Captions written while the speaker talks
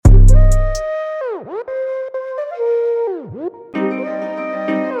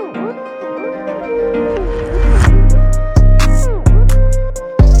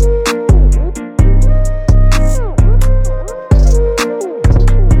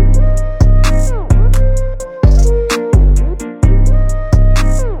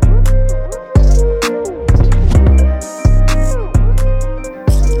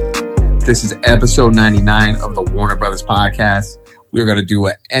This is episode 99 of the Warner Brothers podcast. We're going to do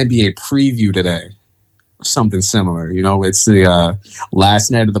an NBA preview today. Something similar. You know, it's the last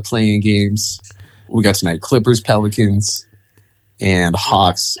night of the playing games. We got tonight Clippers, Pelicans, and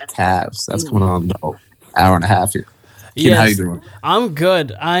Hawks, Cavs. That's coming on in an hour and a half here. Ken, how you doing? I'm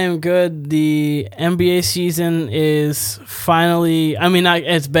good. I am good. The NBA season is finally,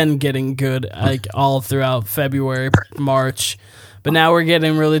 it's been getting good like all throughout February, March. But now we're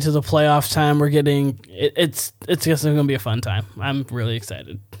getting really to the playoff time. We're getting it's just going to be a fun time. I'm really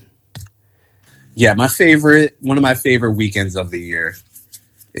excited. Yeah, one of my favorite weekends of the year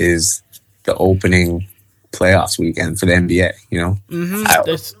is the opening playoffs weekend for the NBA. You know,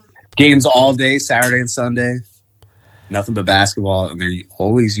 games all day, Saturday and Sunday. Nothing but basketball, and you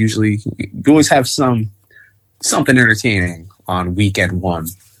always have something entertaining on weekend one.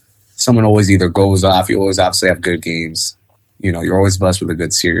 Someone always either goes off. You always obviously have good games. You know, you're always blessed with a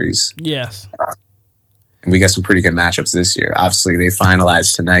good series. Yes. And we got some pretty good matchups this year. Obviously, they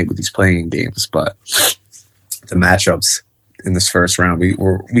finalized tonight with these playing games, but the matchups in this first round, we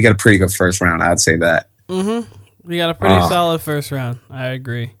got a pretty good first round. I'd say that. We got a pretty solid first round. I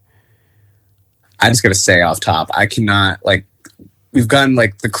agree. I just got to say off top, I cannot, we've gotten,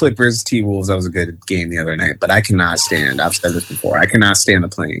 the Clippers, T-Wolves, that was a good game the other night, but I cannot stand, I've said this before, I cannot stand the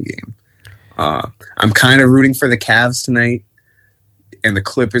playing game. I'm kind of rooting for the Cavs tonight and the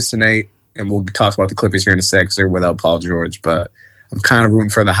Clippers tonight, and we'll talk about the Clippers here in a sec because they're without Paul George, but I'm kind of rooting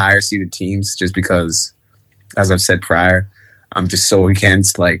for the higher-seeded teams just because, as I've said prior, I'm just so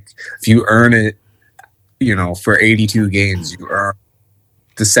against, if you earn it, for 82 games, you earn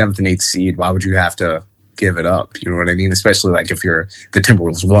the 7th and 8th seed, why would you have to give it up? You know what I mean? Especially if you're the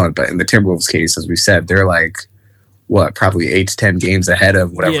Timberwolves won, but in the Timberwolves case, as we said, they're probably 8 to 10 games ahead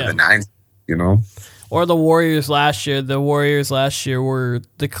of whatever the 9th, Or the Warriors last year. The Warriors last year were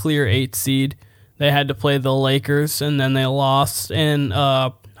the clear 8th seed. They had to play the Lakers, and then they lost in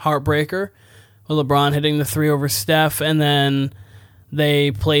heartbreaker with LeBron hitting the 3 over Steph, and then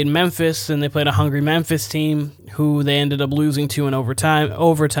they played Memphis, and they played a hungry Memphis team who they ended up losing to in overtime,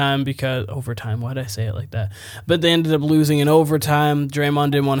 why did I say it like that? But they ended up losing in overtime.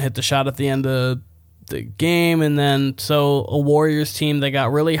 Draymond didn't want to hit the shot at the end of the game, and then so a Warriors team that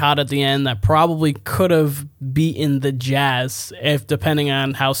got really hot at the end that probably could have beaten the Jazz if depending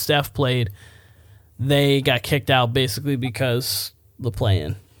on how Steph played, they got kicked out basically because the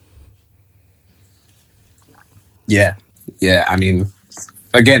play-in. Yeah,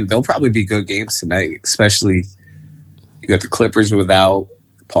 again, they'll probably be good games tonight, especially you got the Clippers without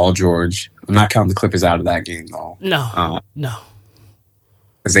Paul George. I'm not counting the Clippers out of that game, though. No.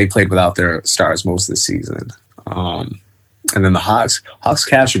 Because they played without their stars most of the season. And then the Hawks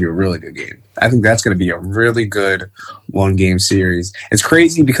Cavs should be a really good game. I think that's going to be a really good one-game series. It's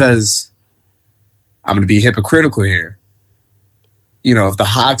crazy because I'm going to be hypocritical here. If the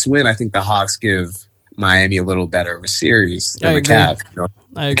Hawks win, I think the Hawks give Miami a little better of a series than the Cavs.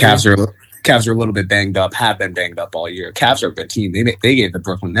 The Cavs are a little bit banged up, have been banged up all year. Cavs are a good team. They gave the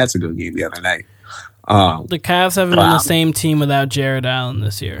Brooklyn Nets a good game the other night. The Cavs haven't been the same team without Jared Allen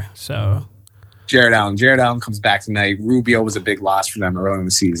this year. So Jared Allen comes back tonight. Rubio was a big loss for them early in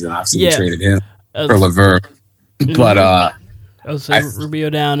the season. Obviously, they traded him for LeVert. But Rubio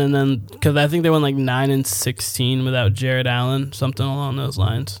down, and then because I think they went 9-16 without Jared Allen, something along those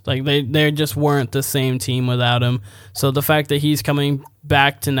lines. They just weren't the same team without him. So the fact that he's coming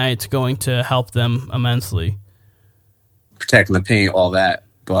back tonight's going to help them immensely. Protecting the paint, all that.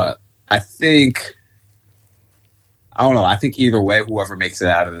 But I don't know. I think either way, whoever makes it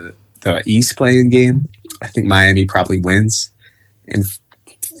out of the East playing game, I think Miami probably wins in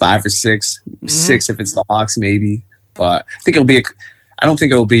 5 or 6. 6 if it's the Hawks, maybe. But I think I don't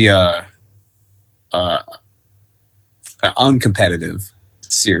think it'll be an uncompetitive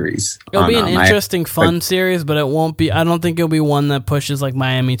series. It'll be an interesting, fun series, but it won't be. I don't think it'll be one that pushes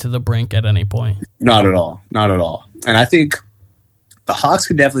Miami to the brink at any point. Not at all. And I think the Hawks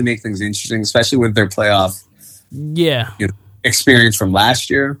could definitely make things interesting, especially with their playoff experience from last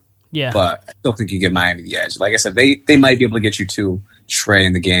year. Yeah. But I still think you get Miami the edge. Like I said, they might be able to get you 2, Trey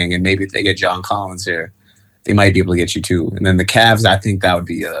and the gang, and maybe if they get John Collins here, they might be able to get you 2. And then the Cavs, I think that would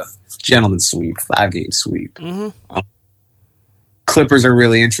be a gentleman's sweep, 5-game sweep. Clippers are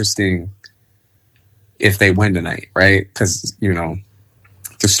really interesting if they win tonight, right? Because,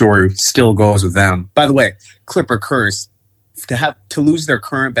 the story still goes with them. By the way, Clipper curse, to lose their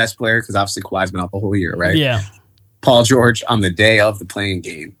current best player, because obviously Kawhi's been out the whole year, right? Yeah. Paul George, on the day of the playing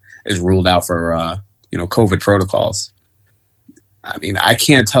game, is ruled out for, COVID protocols. I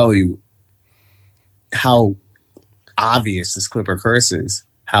can't tell you how obvious this Clipper curse is.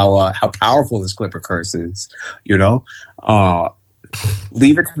 how powerful this Clipper curse is. You know,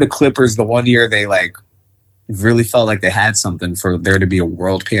 leave it to the Clippers. The one year they like really felt like they had something for there to be a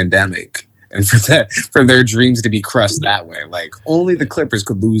world pandemic and for their dreams to be crushed that way. Like only the Clippers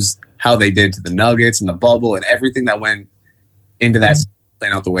could lose how they did to the Nuggets and the bubble and everything that went into that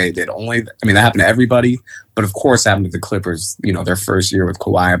playing out the way it did. That happened to everybody, but of course happened to the Clippers, you know, their first year with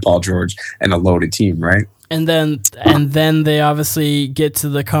Kawhi and Paul George and a loaded team, right? And then they obviously get to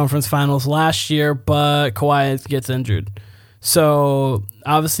the conference finals last year, but Kawhi gets injured. So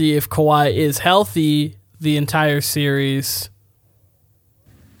obviously if Kawhi is healthy the entire series,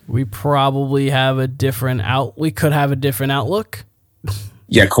 we probably have a different we could have a different outlook.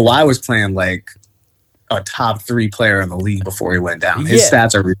 Yeah, Kawhi was playing like a top 3 player in the league before he went down. His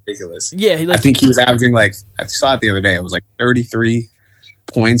stats are ridiculous. Yeah, I think he was averaging I saw it the other day. It was like 33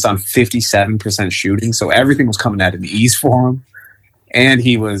 points on 57% shooting. So everything was coming out of the ease for him. And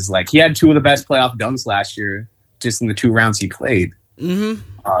he was he had 2 of the best playoff dunks last year just in the 2 rounds he played. Mm-hmm.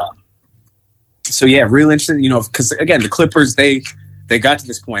 So yeah, real interesting, you know, because again, the Clippers, they got to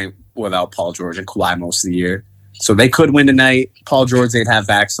this point without Paul George and Kawhi most of the year. So they could win tonight. Paul George, they'd have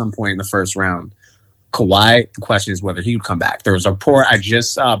back some point in the first round. Kawhi, the question is whether he would come back. There was a report I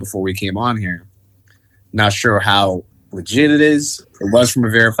just saw before we came on here. Not sure how legit it is. It was from a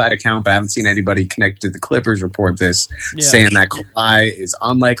verified account, but I haven't seen anybody connected to the Clippers report this, saying that Kawhi is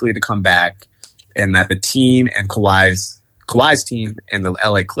unlikely to come back and that the team and Kawhi's team and the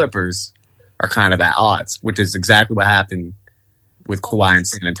LA Clippers are kind of at odds, which is exactly what happened with Kawhi in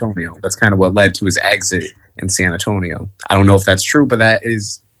San Antonio. That's kind of what led to his exit in San Antonio. I don't know if that's true, but that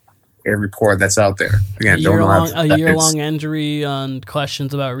is a report that's out there. Again, a year-long injury on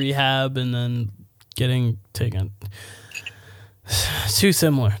questions about rehab and then getting taken. Too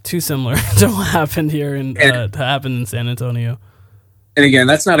similar to what happened here happened in San Antonio. And again,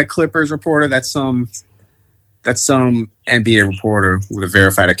 that's not a Clippers reporter. That's some NBA reporter with a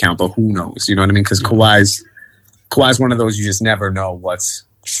verified account, but who knows? You know what I mean? Because Kawhi's one of those you just never know what's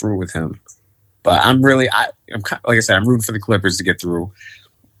true with him. But I'm like I said, I'm rooting for the Clippers to get through.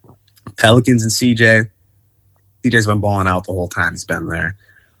 Pelicans and CJ. CJ's been balling out the whole time he's been there.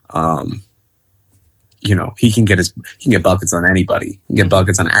 You know, he can get buckets on anybody. He can get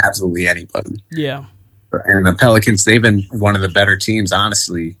buckets on absolutely anybody. Yeah. And the Pelicans, they've been one of the better teams,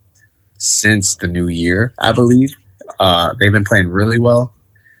 honestly, since the new year, I believe. They've been playing really well.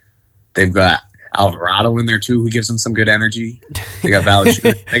 They've got Alvarado in there too, who gives them some good energy. They got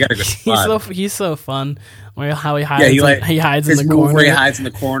Valanciunas. They got a good spot. He's so fun. How he hides. Yeah, he hides in the corner. Where he hides in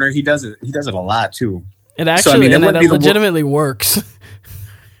the corner. He does it a lot too. It actually, it legitimately works.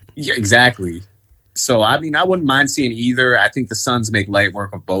 Yeah, exactly. So I wouldn't mind seeing either. I think the Suns make light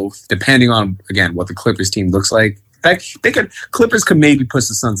work of both, depending on again what the Clippers team looks like. In fact, Clippers could maybe push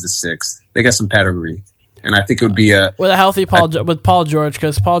the Suns to 6. They got some pedigree. And I think it would be with a healthy with Paul George,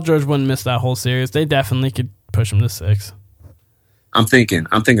 because Paul George wouldn't miss that whole series. They definitely could push him to 6. I'm thinking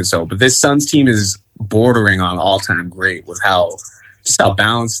so. But this Suns team is bordering on all-time great with how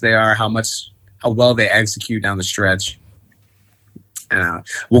balanced they are, how well they execute down the stretch.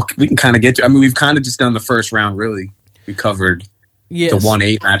 We can kind of get to. We've kind of just done the first round. Really, we covered the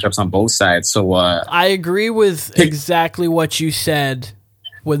 1-8 matchups on both sides. So I agree with exactly what you said.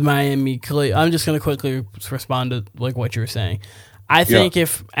 With Miami, I'm just going to quickly respond to what you were saying. I think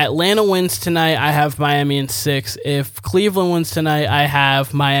if Atlanta wins tonight, I have Miami in 6. If Cleveland wins tonight, I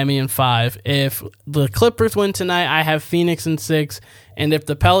have Miami in 5. If the Clippers win tonight, I have Phoenix in 6. And if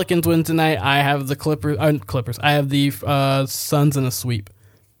the Pelicans win tonight, I have the Clippers. I have the Suns in a sweep.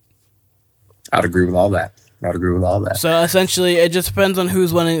 I'd agree with all that. So essentially, it just depends on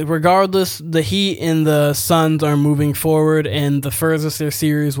who's winning. Regardless, the Heat and the Suns are moving forward, and the furthest their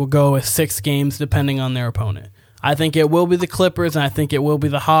series will go is 6 games, depending on their opponent. I think it will be the Clippers, and I think it will be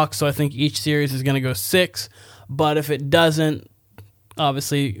the Hawks, so I think each series is going to go 6. But if it doesn't,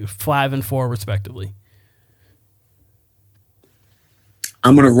 obviously 5 and 4 respectively.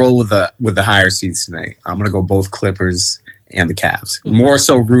 I'm going to roll with the higher seeds tonight. I'm going to go both Clippers and the Cavs. More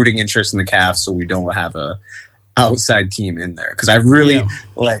so rooting interest in the Cavs so we don't have a outside team in there. Because I really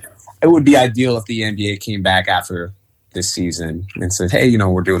it would be ideal if the NBA came back after this season and said, hey,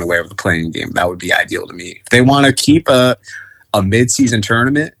 we're doing away with the playing game. That would be ideal to me. If they want to keep a mid-season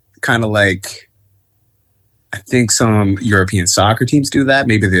tournament, kind of like I think some European soccer teams do that,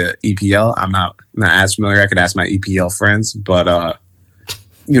 maybe the EPL. I'm not as familiar. I could ask my EPL friends, but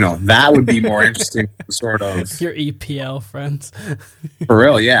that would be more interesting, sort of. Your EPL friends. For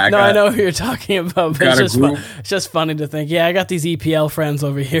real, yeah. I know who you're talking about, but it's just funny to think, I got these EPL friends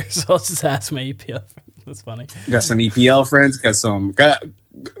over here, so I'll just ask my EPL friends. That's funny. Got some EPL friends.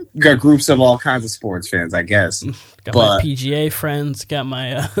 Got groups of all kinds of sports fans, I guess. Got my PGA friends. Got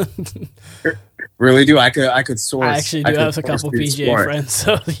my. Really do. I could source. I actually do have a couple PGA friends.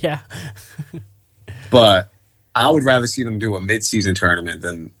 So yeah. But I would rather see them do a mid-season tournament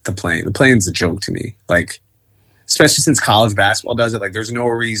than the play-in. The play-in's a joke to me. Like, especially since college basketball does it. Like, there's no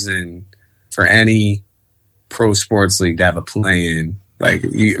reason for any pro sports league to have a play-in. Like,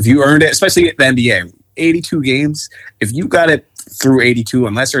 if you earned it, especially the NBA, 82 games. If you got it through 82,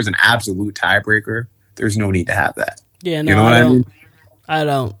 unless there's an absolute tiebreaker, there's no need to have that. Yeah, no, you know what I mean? I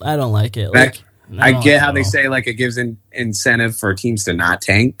don't like it. Like, I get how they say like it gives an incentive for teams to not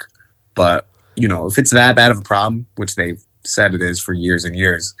tank, but you know, if it's that bad of a problem, which they've said it is for years and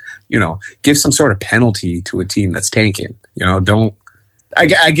years, you know, give some sort of penalty to a team that's tanking. You know, don't.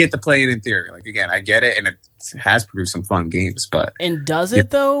 I get the play in theory. Like again, I get it, and it has produced some fun games. But does it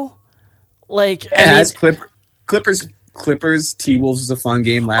though? Like it has Clippers T-Wolves was a fun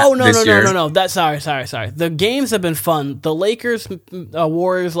game last. Oh no! That's sorry. The games have been fun. The Lakers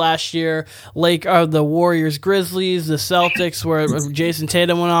Warriors last year, the Warriors Grizzlies, the Celtics where Jason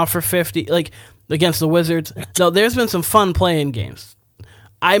Tatum went off for 50, like against the Wizards. No, there's been some fun playing games.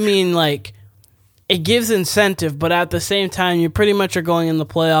 I mean, like it gives incentive, but at the same time, you pretty much are going in the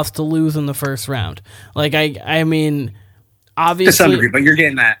playoffs to lose in the first round. Like I mean. Obviously, to some degree, but you're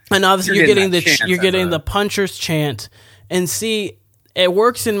getting that, and obviously you're getting the puncher's chant. And see, it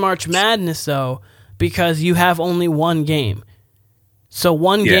works in March Madness though because you have only one game. So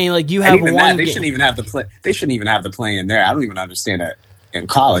game, like you have one game. They shouldn't even have the play. They shouldn't even have the play in there. I don't even understand that in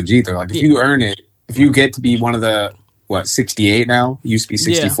college either. Like if you earn it, if you get to be one of the 68 now, used to be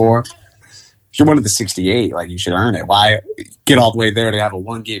 64. Yeah. If you're one of the 68, like you should earn it. Why get all the way there to have a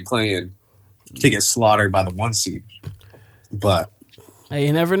 1-game play in to get slaughtered by the 1 seed? But hey,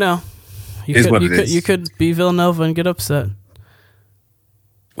 you never know. You could be Villanova and get upset.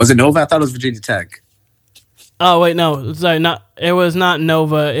 Was it Nova? I thought it was Virginia Tech. Oh wait, no, sorry, it was not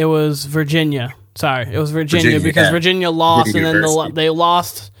Nova. It was Virginia. Sorry, it was Virginia because Virginia lost, and then they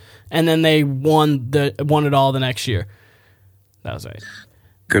lost, and then they won it all the next year. That was right.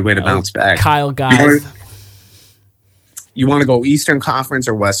 Good way to bounce back. Kyle Guys. You want to go Eastern Conference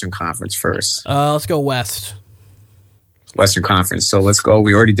or Western Conference first? Let's go West. Western Conference. So let's go.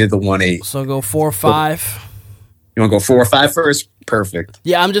 We already did the 1-8. So go 4-5. You want to go 4 or 5 first? Perfect.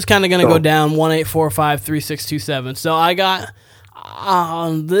 Yeah, I'm just kind of going to go down 1-8, 4-5, 3-6, 2-7. So I got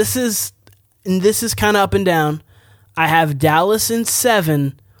this is kind of up and down. I have Dallas in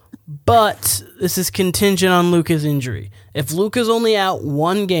 7, but this is contingent on Luka's injury. If Luka's only out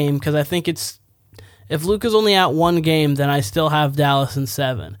one game, because I think if Luka's only out one game, then I still have Dallas in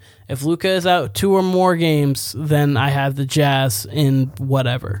 7. If Luka is out 2 or more games, then I have the Jazz in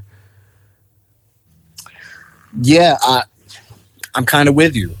whatever. Yeah, I'm kind of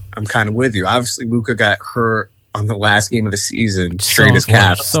with you. Obviously, Luka got hurt on the last game of the season, strained his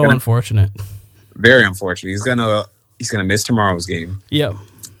calf. So unfortunate. Very unfortunate. He's gonna miss tomorrow's game. Yep.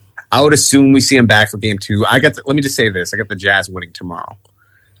 I would assume we see him back for game 2. Let me just say this: I got the Jazz winning tomorrow.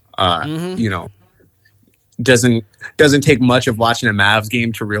 You know. Doesn't take much of watching a Mavs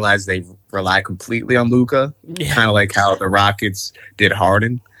game to realize they rely completely on Luka. Yeah. Kind of like how the Rockets did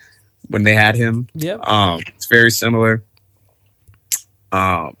Harden when they had him. Yep. It's very similar.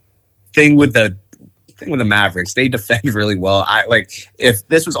 Thing with the Mavericks, they defend really well. If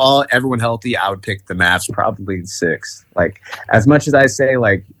this was all everyone healthy, I would pick the Mavs probably in 6. Like as much as I say,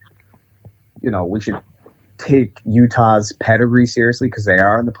 like you know, we should take Utah's pedigree seriously because they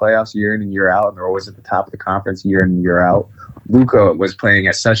are in the playoffs year in and year out, and they're always at the top of the conference year in and year out. Luka was playing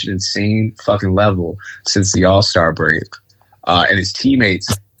at such an insane fucking level since the All-Star break, and his teammates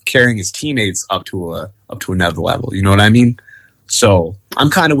carrying his teammates up to another level. You know what I mean? So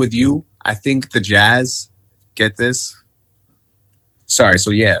I'm kind of with you. I think the Jazz get this. Sorry. So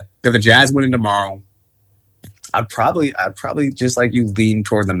yeah, if the Jazz winning tomorrow, I'd probably just like you lean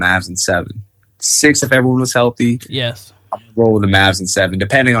toward the Mavs in 7. 6 if everyone was healthy. Yes. I'm going to roll with the Mavs in 7,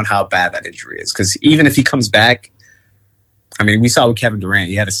 depending on how bad that injury is. Because even if he comes back, I mean, we saw with Kevin Durant,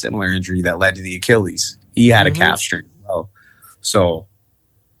 he had a similar injury that led to the Achilles. He had a calf strain as well. So,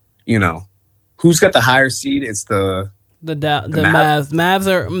 you know, who's got the higher seed? It's the Mavs.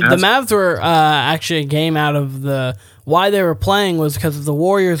 The Mavs were actually a game out of the. Why they were playing was because if the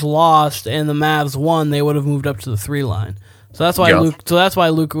Warriors lost and the Mavs won, they would have moved up to the 3 line. So that's why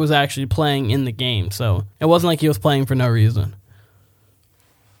Luka was actually playing in the game. So it wasn't like he was playing for no reason.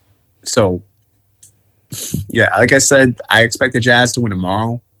 So, yeah, like I said, I expect the Jazz to win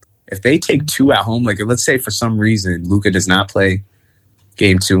tomorrow. If they take 2 at home, like let's say for some reason Luka does not play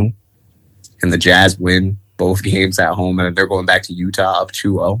game 2, and the Jazz win both games at home, and they're going back to Utah up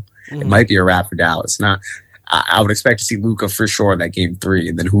 2-0, it might be a wrap for Dallas. I would expect to see Luka for sure that game 3,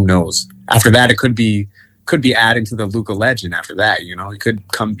 and then who knows? After that, it could be adding to the Luka legend. After that, he could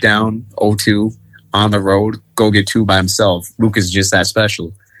come down 0-2 on the road, go get 2 by himself. Luka's just that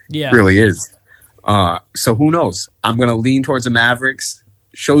special. Yeah, really is. So who knows? I'm gonna lean towards the Mavericks.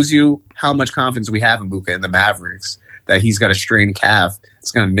 Shows you how much confidence we have in Luka and the Mavericks, that he's got a strained calf.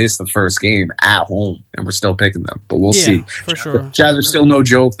 It's going to miss the first game at home, and we're still picking them. But we'll see. For sure. Jazz are still no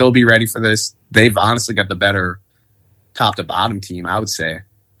joke. They'll be ready for this. They've honestly got the better top-to-bottom team, I would say.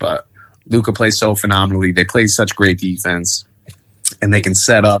 But Luka plays so phenomenally. They play such great defense, and they can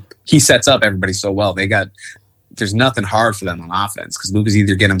set up. He sets up everybody so well. There's nothing hard for them on offense because Luka's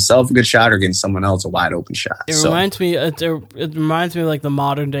either getting himself a good shot or getting someone else a wide open shot. It reminds me of like the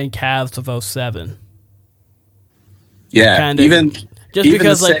modern day Cavs of 07. Yeah, Kinda,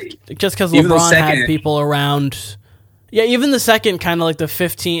 because LeBron had people around. Yeah, even the second kind of like the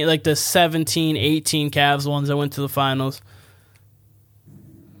 15, like the 17, 18 Cavs ones that went to the finals.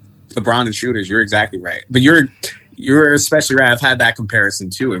 LeBron and shooters, you're exactly right. But you're especially right. I've had that comparison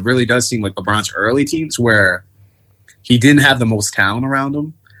too. It really does seem like LeBron's early teams where he didn't have the most talent around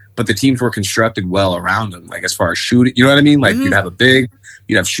him, but the teams were constructed well around him. Like as far as shooting, you know what I mean? Like you'd have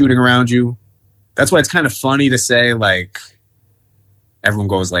you'd have shooting around you. That's why it's kind of funny to say, like, everyone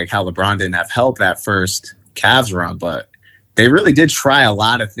goes like how LeBron didn't have help that first Cavs run, but they really did try a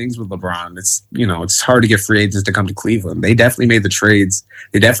lot of things with LeBron. It's hard to get free agents to come to Cleveland. They definitely made the trades.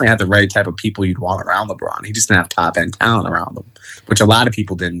 They definitely had the right type of people you'd want around LeBron. He just didn't have top end talent around him, which a lot of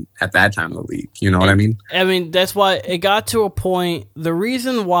people didn't at that time in the league. You know what I mean? I mean, that's why it got to a point. The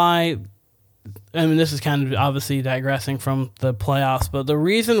reason why, I mean, this is kind of obviously digressing from the playoffs, but the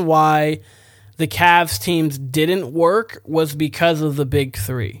reason why the Cavs teams didn't work was because of the big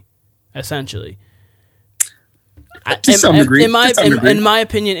 3, essentially. To some degree. In my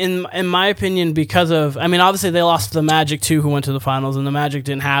opinion, because of, I mean, obviously they lost to the Magic too, who went to the finals, and the Magic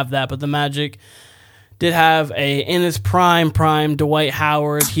didn't have that, but the Magic did have in his prime Dwight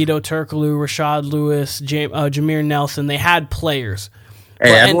Howard, Hedo Turkoglu, Rashad Lewis, Jameer Nelson. They had players.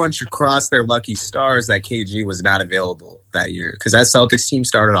 Hey, everyone should cross their lucky stars that KG was not available that year, because that Celtics team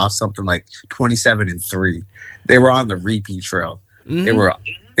started off something like 27-3. They were on the repeat trail. Mm-hmm.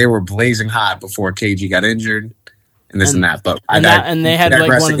 They were blazing hot before KG got injured, and this and that. But they had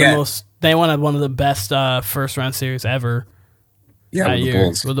like one of the most. They won one of the best first round series ever. Yeah, that with year. the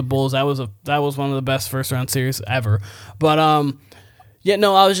Bulls. With the Bulls, that was one of the best first round series ever. But I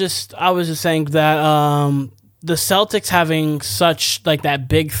was just saying that the Celtics having such like that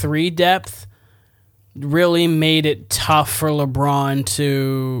big 3 depth really made it tough for LeBron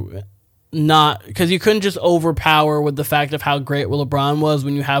to not, because you couldn't just overpower with the fact of how great LeBron was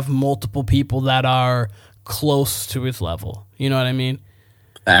when you have multiple people that are close to his level. You know what I mean?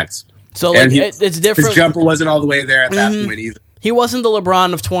 Facts. So like it's different. His jumper wasn't all the way there at that point either. He wasn't the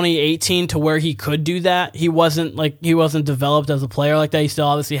LeBron of 2018 to where he could do that. He wasn't developed as a player like that. He still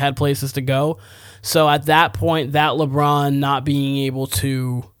obviously had places to go. So at that point, that LeBron not being able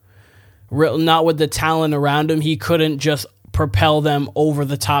to, not with the talent around him, he couldn't just propel them over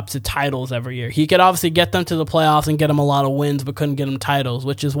the top to titles every year. He could obviously get them to the playoffs and get them a lot of wins, but couldn't get them titles,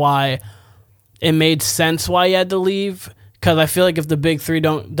 which is why it made sense why he had to leave. Because I feel like if the big 3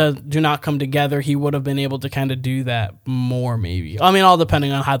 do not come together, he would have been able to kind of do that more, maybe. I mean, all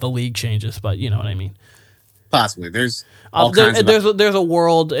depending on how the league changes, but you know what I mean. Possibly. There's a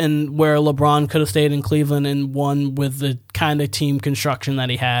world in where LeBron could have stayed in Cleveland and won with the kind of team construction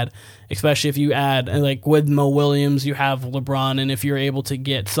that he had, especially if you add, like with Mo Williams, you have LeBron, and if you're able to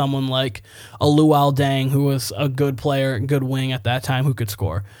get someone like a Luol Deng, who was a good player, good wing at that time, who could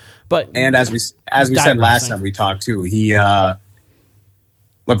score. And as we said last time we talked too,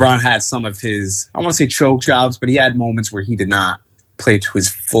 LeBron had some of his, I want to say choke jobs, but he had moments where he did not play to his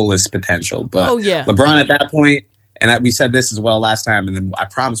fullest potential. But LeBron at that point, and we said this as well last time, and then I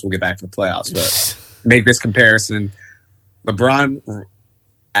promise we'll get back to the playoffs, but make this comparison. LeBron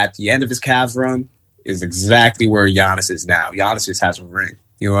at the end of his Cavs run is exactly where Giannis is now. Giannis just has a ring.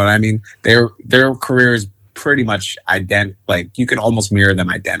 You know what I mean? Their careers pretty much like you can almost mirror them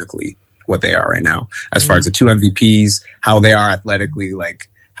identically what they are right now as far as the 2 MVPs, how they are athletically, like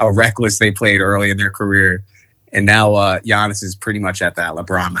how reckless they played early in their career. And now Giannis is pretty much at that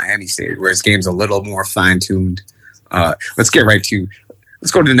LeBron Miami stage where his game's a little more fine-tuned. Let's go to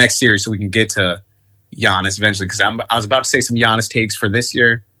the next series so we can get to Giannis eventually, because I was about to say some Giannis takes for this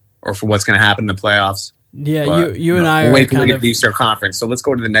year or for what's going to happen in the playoffs. Yeah, But, you and I we'll are wait till we kind get of the Eastern Conference. So let's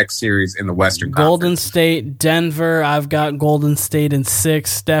go to the next series in the Western Golden Conference. State, Denver. I've got Golden State in 6.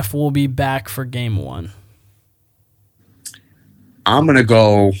 Steph will be back for game 1. I'm going to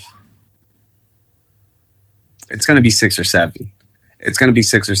go. It's going to be 6 or 7. It's going to be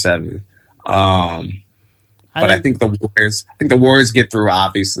 6 or 7. I think the Warriors get through,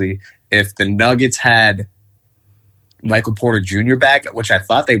 obviously. If the Nuggets had Michael Porter Jr. back, which I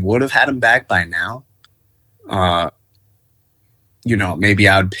thought they would have had him back by now, maybe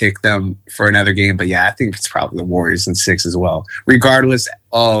I would pick them for another game. But yeah, I think it's probably the Warriors in 6 as well, regardless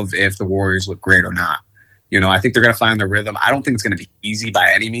of if the Warriors look great or not. I think they're going to find their rhythm. I don't think it's going to be easy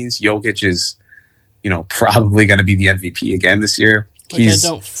by any means. Jokic is, probably going to be the MVP again this year. Which I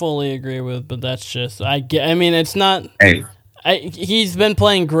don't fully agree with, but that's just it's not. Hey, he's been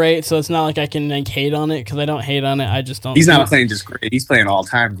playing great, so it's not like I can hate on it because I don't hate on it. I just don't. He's not playing just great. He's playing all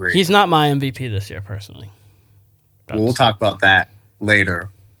time great. He's not my MVP this year, personally. We'll talk about that later,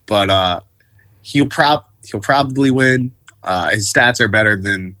 but he'll probably win. His stats are better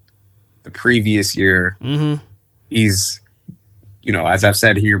than the previous year. Mm-hmm. He's, as I've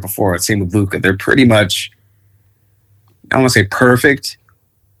said here before, same with Luka. They're pretty much, I don't want to say perfect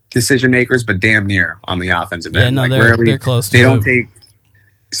decision makers, but damn near on the offensive end. Yeah, no, they're close. They don't take,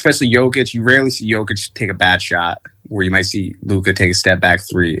 especially Jokic. You rarely see Jokic take a bad shot, where you might see Luka take a step back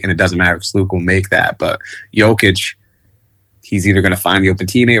 3, and it doesn't matter because Luka will make that. But Jokic, he's either going to find the open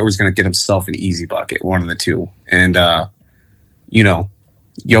teammate or he's going to get himself an easy bucket, one of the two. And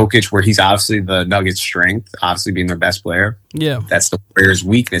Jokic, where he's obviously the Nuggets' strength, obviously being their best player. Yeah, that's the Warriors'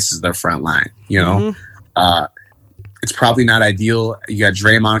 weakness is their front line. Mm-hmm. It's probably not ideal. You got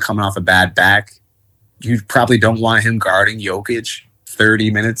Draymond coming off a bad back. You probably don't want him guarding Jokic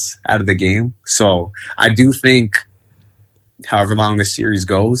 30 minutes out of the game. So I do think, however long this series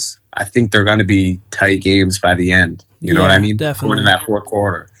goes, I think they're going to be tight games by the end. You know what I mean? Definitely. Going in that fourth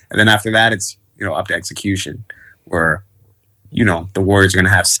quarter. And then after that, it's, up to execution where, the Warriors are going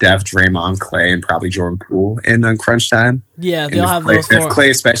to have Steph, Draymond, Clay, and probably Jordan Poole in crunch time. Yeah, they'll have Clay, those four. If Clay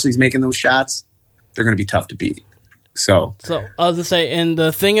especially is making those shots, they're going to be tough to beat. So I was going to say, and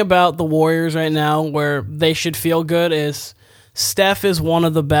the thing about the Warriors right now where they should feel good is Steph is one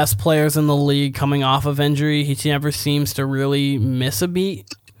of the best players in the league coming off of injury. He never seems to really miss a beat.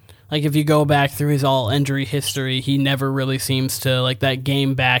 Like, if you go back through his all-injury history, he never really seems to, that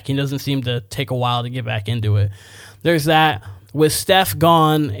game back, he doesn't seem to take a while to get back into it. There's that. With Steph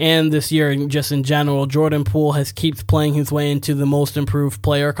gone, and this year just in general, Jordan Poole keeps playing his way into the most improved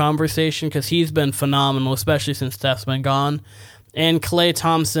player conversation because he's been phenomenal, especially since Steph's been gone. And Klay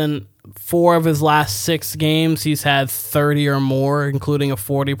Thompson, 4 of his last 6 games, he's had 30 or more, including a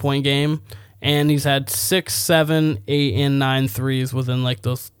 40-point game. And he's had 6, 7, 8, and 9 threes within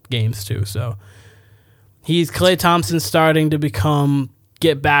those games too. So Klay Thompson starting to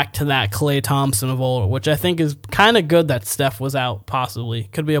get back to that Klay Thompson of old, which I think is kind of good that Steph was out, possibly.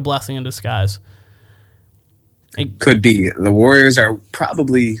 Could be a blessing in disguise. It could be. The Warriors are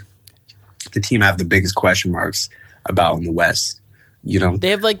probably the team I have the biggest question marks about in the West. They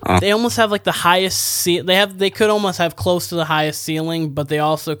have they almost have the highest they could almost have close to the highest ceiling, but they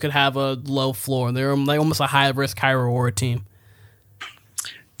also could have a low floor. They're almost a high risk, high reward team.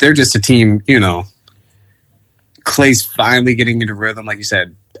 They're just a team, Clay's finally getting into rhythm, like you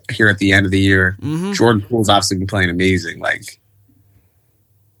said, here at the end of the year. Mm-hmm. Jordan Poole's obviously been playing amazing.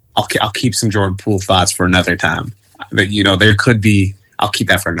 I'll keep some Jordan Poole thoughts for another time. But there could be. I'll keep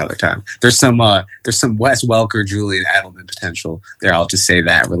that for another time. There's some Wes Welker, Julian Edelman potential there. I'll just say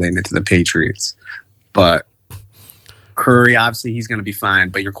that related to the Patriots. But Curry, obviously, he's going to be fine.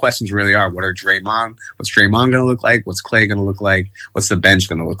 But your questions really are: what's Draymond going to look like? What's Clay going to look like? What's the bench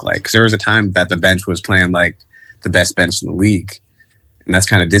going to look like? Because there was a time that the bench was playing the best bench in the league. And that's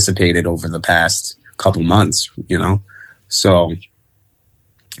kind of dissipated over the past couple months, So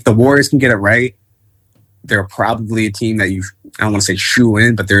if the Warriors can get it right, they're probably a team that I don't want to say shoe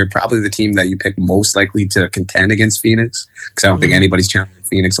in, but they're probably the team that you pick most likely to contend against Phoenix. Because I don't think anybody's challenging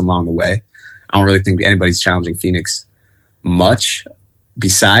Phoenix along the way. I don't really think anybody's challenging Phoenix much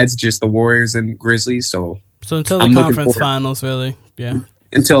besides just the Warriors and Grizzlies. So until the conference finals, really. Yeah.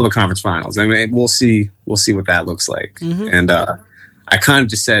 Until the conference finals. I mean, we'll see what that looks like. Mm-hmm. And I kind of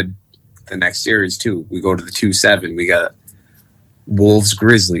just said the next series too. We go to the 2-7. We got Wolves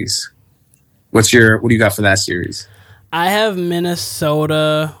Grizzlies. What do you got for that series? I have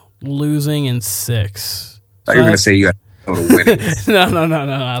Minnesota losing in 6. I thought you were going to say you got Minnesota winning.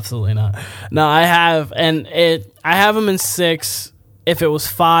 No, absolutely not. No, I have them in 6. If it was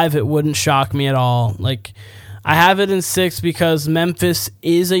 5, it wouldn't shock me at all. I have it in 6 because Memphis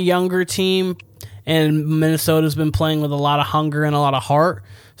is a younger team, and Minnesota's been playing with a lot of hunger and a lot of heart.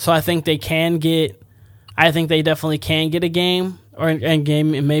 So I think they definitely can get a game or a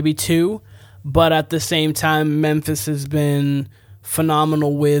game, maybe two. But at the same time, Memphis has been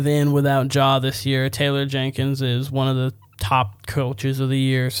phenomenal with and without Ja this year. Taylor Jenkins is one of the top coaches of the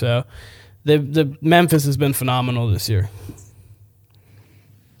year, so the Memphis has been phenomenal this year.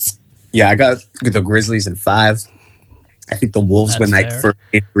 Yeah, I got the Grizzlies in 5. I think the Wolves win like first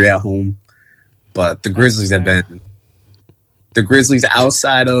 3 at home, but the Grizzlies have been the Grizzlies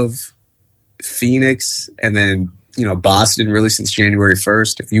outside of Phoenix and then Boston really since January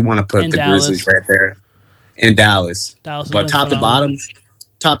 1st. If you want to put the Grizzlies right there in Dallas, but top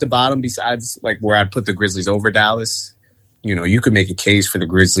to bottom, besides like where I'd put the Grizzlies over Dallas, you could make a case for the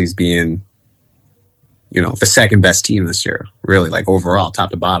Grizzlies being, the second best team this year, really, like overall,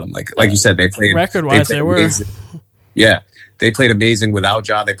 top to bottom. Like you said, they played record-wise. They were, yeah, they played amazing without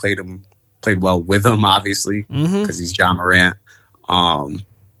Ja. They played well with him, obviously, because he's Ja Morant.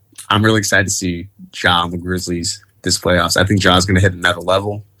 I'm really excited to see Ja and the Grizzlies this playoffs. I think Ja's going to hit another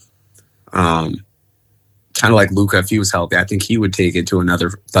level. Kind of like Luka, if he was healthy, I think he would take it to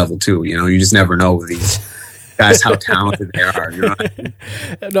another level too. You just never know with these guys how talented they are. You know what I mean?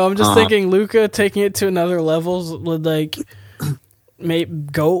 No, I'm just thinking Luka taking it to another level would like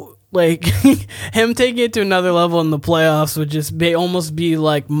him taking it to another level in the playoffs would just almost be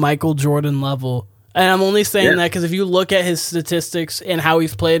like Michael Jordan level. And I'm only saying that because if you look at his statistics and how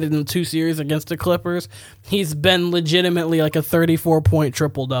he's played in the 2 series against the Clippers, he's been legitimately like a 34-point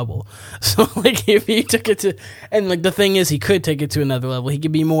triple-double. So, like, if he took it to... And, like, the thing is, he could take it to another level. He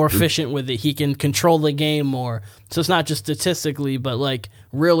could be more efficient with it. He can control the game more. So it's not just statistically, but, like,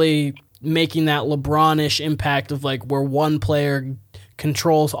 really making that LeBron-ish impact of, like, where one player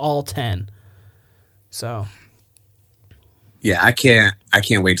controls all 10. So... Yeah, I can't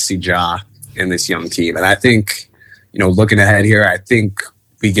wait to see Ja in this young team. And I think, looking ahead here, I think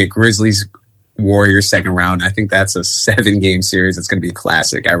we get Grizzlies Warriors second round. I think that's a 7-game series. It's going to be a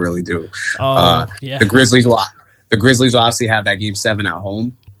classic. I really do. Yeah. The Grizzlies will obviously have that game 7 at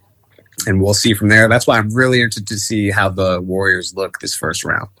home, and we'll see from there. That's why I'm really interested to see how the Warriors look this first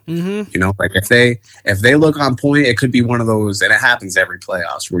round. Mm-hmm. Like if they look on point, it could be one of those, and it happens every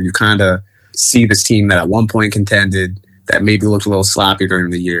playoffs, where you kind of see this team that at one point contended, that maybe looked a little sloppy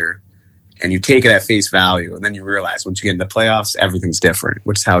during the year, and you take it at face value, and then you realize once you get into the playoffs, everything's different,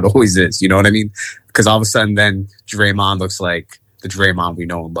 which is how it always is. You know what I mean? Because all of a sudden, then Draymond looks like the Draymond we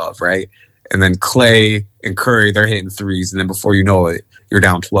know and love, right? And then Clay and Curry, they're hitting threes, and then before you know it, you're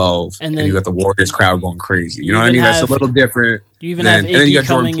down 12, and you got the Warriors crowd going crazy. You know what I mean? That's a little different. You even have Iggy and then you got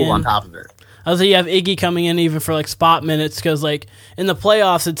Jordan Poole on top of it. I was like, you have Iggy coming in even for like spot minutes because like in the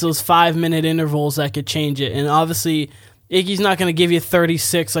playoffs, it's those 5-minute intervals that could change it, and obviously Iggy's not going to give you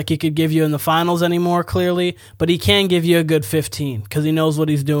 36 like he could give you in the finals anymore, clearly, but he can give you a good 15 because he knows what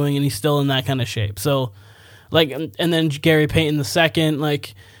he's doing and he's still in that kind of shape. So, like, and then Gary Payton II,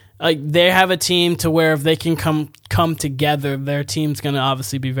 like they have a team to where if they can come together, their team's going to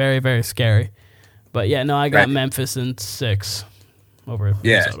obviously be very, very scary. But yeah, no, I got Memphis in 6 over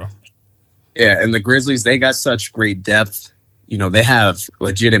Minnesota. Yeah, and the Grizzlies, they got such great depth. They have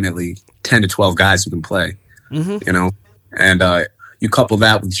legitimately 10 to 12 guys who can play. Mm-hmm. And you couple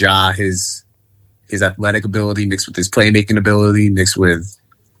that with Ja, his athletic ability mixed with his playmaking ability mixed with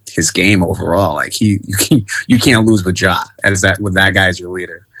his game overall. Like you can't lose with Ja with that guy as your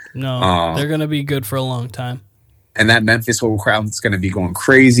leader. No, they're gonna be good for a long time. And that Memphis whole crowd is gonna be going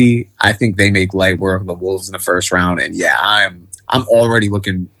crazy. I think they make light work of the Wolves in the first round. And yeah, I'm already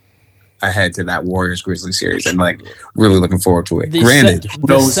looking ahead to that Warriors Grizzlies series and like really looking forward to it. Granted,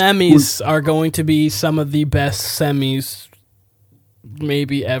 the semis are going to be some of the best semis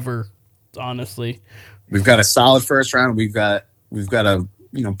maybe ever, honestly. We've got a solid first round. We've got a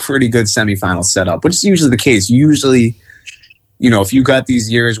pretty good semifinal set up, which is usually the case. Usually, if you got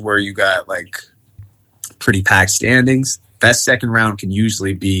these years where you got like pretty packed standings, that second round can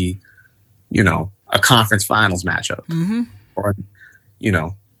usually be, a conference finals matchup. Mm-hmm. Or,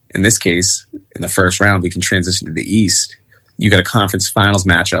 in this case, in the first round, we can transition to the East. You got a conference finals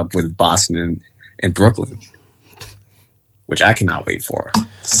matchup with Boston and Brooklyn, which I cannot wait for.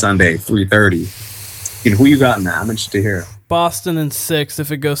 Sunday, 3:30. Who you got in that? I'm interested to hear. Boston in 6.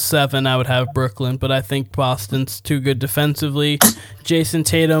 If it goes 7, I would have Brooklyn, but I think Boston's too good defensively. Jason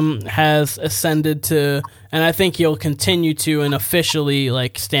Tatum has ascended to, and I think he'll continue to, and officially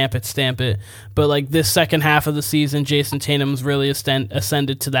like stamp it. But like this second half of the season, Jason Tatum's really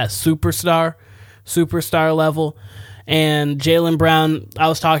ascended to that superstar level. And Jaylen Brown, I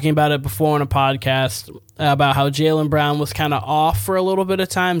was talking about it before on a podcast about how Jaylen Brown was kind of off for a little bit of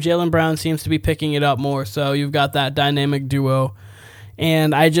time. Jaylen Brown seems to be picking it up more, so you've got that dynamic duo.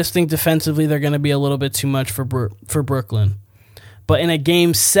 And I just think defensively they're going to be a little bit too much for Brooklyn. But in a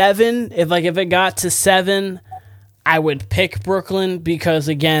game 7, if it got to 7, I would pick Brooklyn because,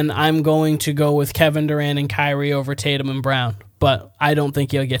 again, I'm going to go with Kevin Durant and Kyrie over Tatum and Brown. But I don't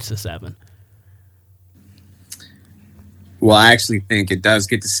think he'll get to 7. Well, I actually think it does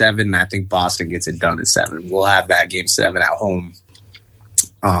get to 7, and I think Boston gets it done at 7. We'll have that game 7 at home.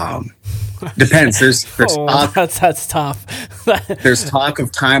 Depends. There's talk, that's tough. there's talk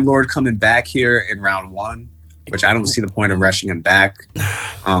of Time Lord coming back here in round 1, which I don't see the point of rushing him back.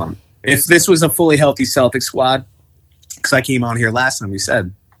 If this was a fully healthy Celtics squad, because I came on here last time,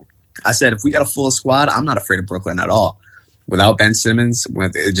 I said if we got a full squad, I'm not afraid of Brooklyn at all. Without Ben Simmons,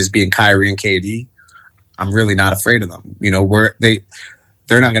 with it just being Kyrie and KD, I'm really not afraid of them. You know, they're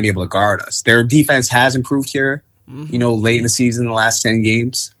not going to be able to guard us. Their defense has improved here. You know, late in the season, the last 10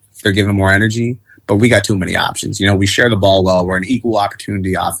 games, they're giving more energy, but we got too many options. You know, we share the ball well. We're an equal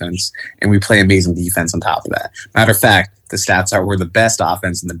opportunity offense, and we play amazing defense on top of that. Matter of fact, the stats are we're the best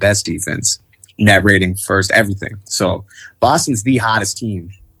offense and the best defense. Net rating first, everything. So Boston's the hottest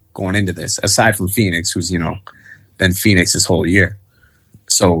team going into this, aside from Phoenix, who's, you know, been Phoenix this whole year.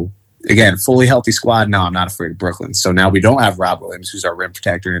 So, again, fully healthy squad. No, I'm not afraid of Brooklyn. So now we don't have Rob Williams, who's our rim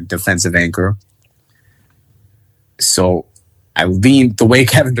protector and defensive anchor. So I lean the way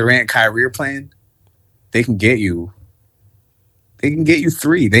Kevin Durant and Kyrie are playing, they can get you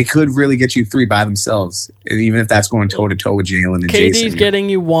 3. They could really get you 3 by themselves, even if that's going toe-to-toe with Jalen and Jason. KD's getting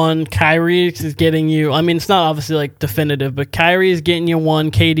you 1. Kyrie is getting you... I mean, it's not obviously like definitive, but Kyrie's getting you 1,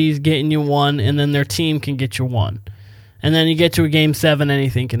 KD's getting you 1, and then their team can get you 1. And then you get to a game 7,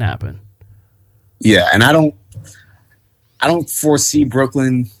 anything can happen. Yeah, and I don't foresee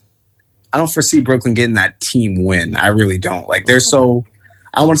Brooklyn getting that team win. I really don't. Like, they're so...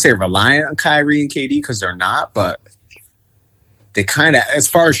 I don't want to say reliant on Kyrie and KD because they're not, but they kind of, as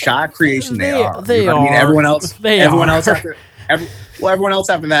far as shot creation, they are. They are. I mean, everyone else are. Everyone else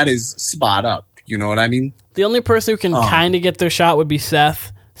after that is spot up. You know what I mean? The only person who can kind of get their shot would be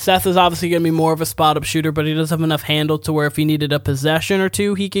Seth. Seth is obviously going to be more of a spot-up shooter, but he doesn't have enough handle to where if he needed a possession or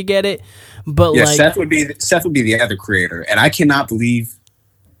two, he could get it. But yeah, Seth would be the other creator, and I can't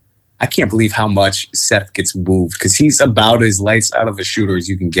believe how much Seth gets moved because he's about as lights out of a shooter as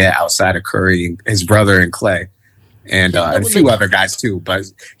you can get outside of Curry and his brother and Clay, and a few other guys too. But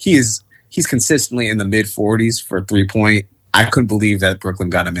he's consistently in the mid 40s for 3-point. I couldn't believe that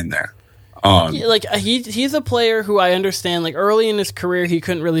Brooklyn got him in there. He's a player who I understand. Like early in his career, he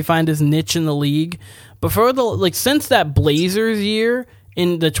couldn't really find his niche in the league, but since that Blazers year.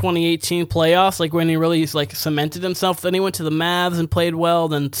 In the 2018 playoffs, like when he really like cemented himself, then he went to the Mavs and played well,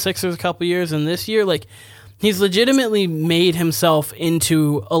 then Sixers a couple years, and this year, like he's legitimately made himself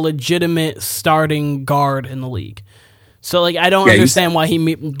into a legitimate starting guard in the league. So like I don't understand why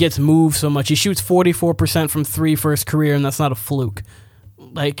he gets moved so much. He shoots 44% from 3 for his career, and that's not a fluke.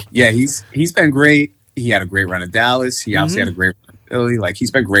 Like he's been great. He had a great run at Dallas. He obviously had a great run at Philly. Like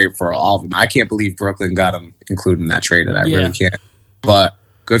he's been great for all of them. I can't believe Brooklyn got him included in that trade. I really can't. But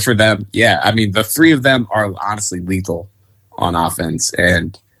good for them. Yeah, I mean, the 3 of them are honestly lethal on offense.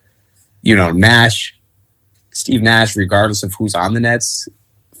 And, you know, Steve Nash, regardless of who's on the Nets,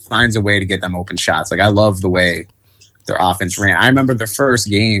 finds a way to get them open shots. Like, I love the way their offense ran. I remember the first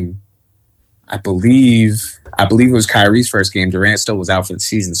game, I believe it was Kyrie's first game. Durant still was out for the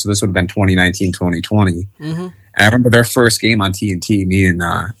season, so this would have been 2019, 2020. Mm-hmm. And I remember their first game on TNT, me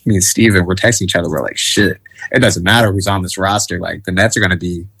and Steven were texting each other. We're like, shit. It doesn't matter who's on this roster. Like, the Nets are going to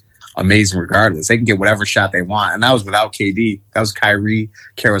be amazing regardless. They can get whatever shot they want. And that was without KD. That was Kyrie,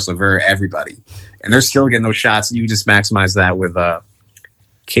 Karis LeVert, everybody. And they're still getting those shots. You just maximize that with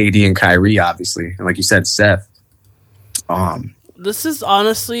KD and Kyrie, obviously. And like you said, Seth. This is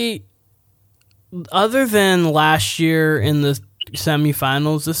honestly, other than last year in the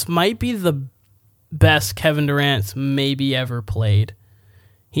semifinals, this might be the best Kevin Durant's maybe ever played.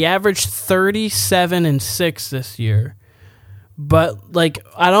 He averaged 37 and 6 this year. But, like,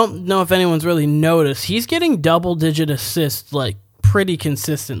 I don't know if anyone's really noticed. He's getting double-digit assists, like, pretty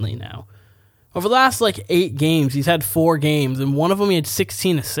consistently now. Over the last, 8 games, he's had 4 games, and one of them he had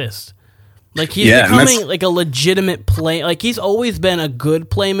 16 assists. Like, he's becoming, a legitimate play. Like, he's always been a good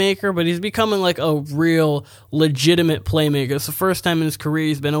playmaker, but he's becoming, a real legitimate playmaker. It's the first time in his career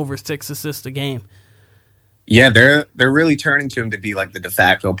he's been over 6 assists a game. Yeah, they're really turning to him to be like the de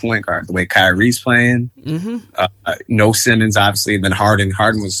facto point guard. The way Kyrie's playing, no Simmons obviously, and then Harden.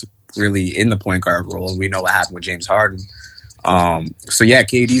 Harden was really in the point guard role. We know what happened with James Harden. So yeah,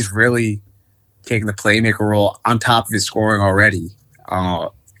 KD's really taking the playmaker role on top of his scoring already.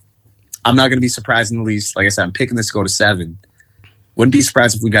 I'm not going to be surprised in the least. Like I said, I'm picking this to go to 7. Wouldn't be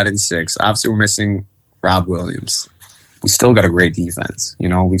surprised if we got in 6. Obviously, we're missing Rob Williams. We still got a great defense. You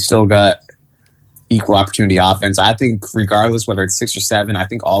know, we still got equal opportunity offense. I think regardless whether it's 6 or 7, I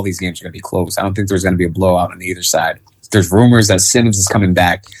think all these games are going to be close. I don't think there's going to be a blowout on either side. There's rumors that Simmons is coming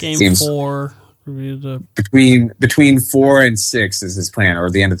back. Game 4. Between 4 and 6 is his plan, or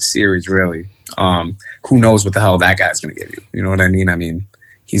the end of the series, really. Who knows what the hell that guy's going to give you? You know what I mean? I mean,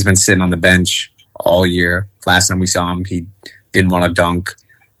 he's been sitting on the bench all year. Last time we saw him, he didn't want to dunk.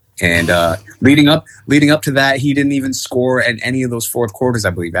 And leading up to that, he didn't even score in any of those fourth quarters, I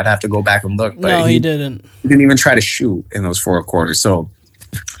believe. I'd have to go back and look. But no, he didn't. He didn't even try to shoot in those fourth quarters. So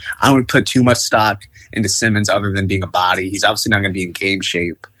I don't put too much stock into Simmons other than being a body. He's obviously not going to be in game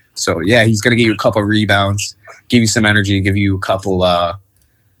shape. So, yeah, he's going to give you a couple of rebounds, give you some energy, give you a couple,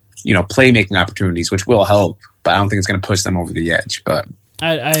 playmaking opportunities, which will help. But I don't think it's going to push them over the edge. But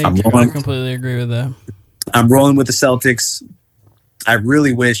I completely agree with that. I'm rolling with the Celtics. I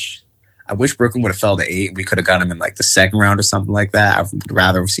wish Brooklyn would have fell to 8. We could have got him in like the second round or something like that. I would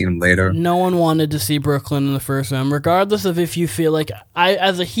rather have seen him later. No one wanted to see Brooklyn in the first round, regardless of if you feel like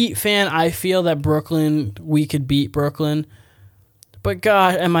as a Heat fan, I feel that we could beat Brooklyn. But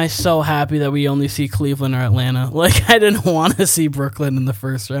God, am I so happy that we only see Cleveland or Atlanta. Like, I didn't want to see Brooklyn in the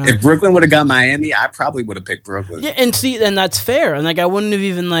first round. If Brooklyn would have got Miami, I probably would have picked Brooklyn. Yeah, and that's fair. And like, I wouldn't have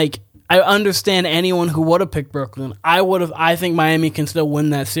even I understand anyone who would have picked Brooklyn. I think Miami can still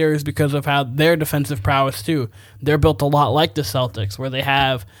win that series because of how their defensive prowess too. They're built a lot like the Celtics, where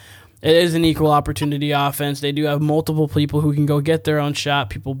it is an equal opportunity offense. They do have multiple people who can go get their own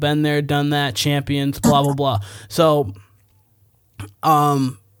shot. People been there, done that, champions, blah blah blah. So,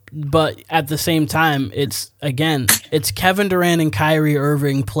 but at the same time, it's Kevin Durant and Kyrie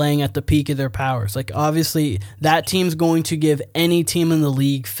Irving playing at the peak of their powers. Like, obviously, that team's going to give any team in the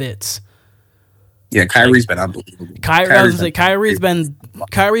league fits. Yeah, Kyrie's been unbelievable.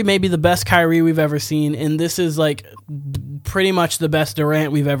 Kyrie may be the best Kyrie we've ever seen, and this is like pretty much the best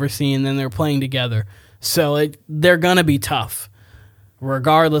Durant we've ever seen, and they're playing together. So they're going to be tough,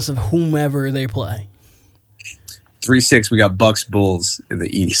 regardless of whomever they play. 3-6, we got Bucks Bulls in the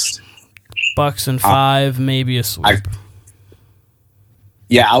East. Bucks in 5, maybe a sweep.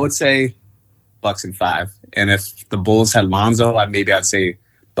 I would say Bucks in 5. And if the Bulls had Lonzo, I'd say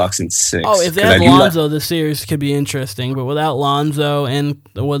Bucks in 6. Oh, if they had Lonzo, the series could be interesting. But without Lonzo and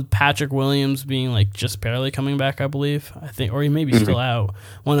with Patrick Williams being like just barely coming back, I believe, or he may be still out,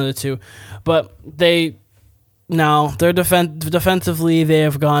 one of the two. But they're defensively, they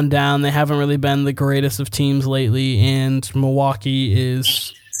have gone down. They haven't really been the greatest of teams lately, and Milwaukee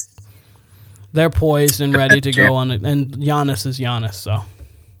they're poised and ready to go on it. And Giannis is Giannis, so.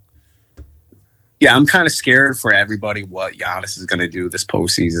 Yeah, I'm kind of scared for everybody what Giannis is going to do this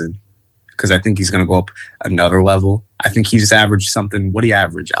postseason, because I think he's going to go up another level. I think he just averaged something. What do you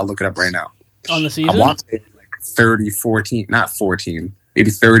average? I'll look it up right now. On the season? I want to say like 30, 14, not 14, maybe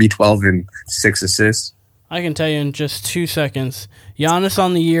 30, 12, and 6 assists. I can tell you in just 2 seconds. Giannis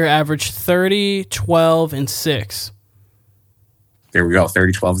on the year averaged 30, 12, and 6. There we go,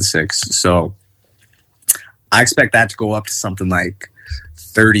 30, 12, and 6. So I expect that to go up to something like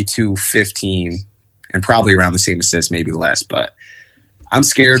 32, 15, and probably around the same assists, maybe less. But I'm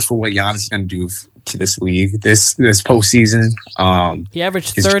scared for what Giannis is going to do to this league this postseason. He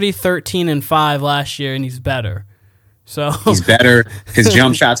averaged 30, 13, and 5 last year, and he's better. So he's better. His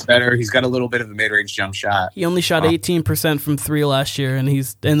jump shot's better. He's got a little bit of a mid-range jump shot. He only shot 18% from 3 last year, and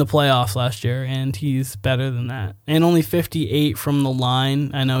he's in the playoffs last year, and he's better than that. And only 58 from the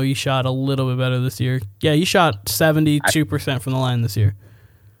line. I know he shot a little bit better this year. Yeah, he shot 72% from the line this year.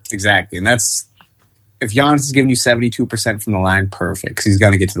 Exactly, and that's if Giannis is giving you 72% from the line, perfect, because he's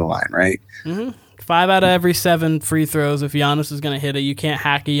going to get to the line, right? Mm-hmm. 5 out of every 7 free throws. If Giannis is going to hit it, you can't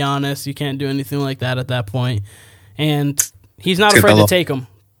hack a Giannis. You can't do anything like that at that point. And he's not afraid to take them.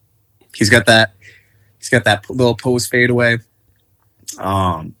 He's got that little post fadeaway.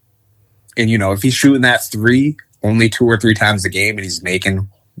 And if he's shooting that 3 only 2 or 3 times a game, and he's making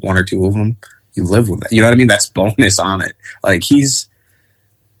 1 or 2 of them, you live with that. You know what I mean? That's bonus on it. Like he's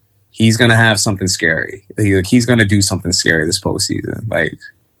gonna have something scary. He's gonna do something scary this postseason. Like,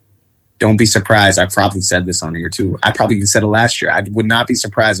 don't be surprised. I probably said this on here too. I probably said it last year. I would not be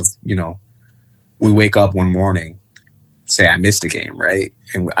surprised if we wake up one morning. say I missed a game, right?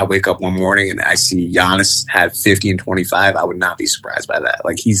 And I wake up one morning and I see Giannis had 50 and 25, I would not be surprised by that.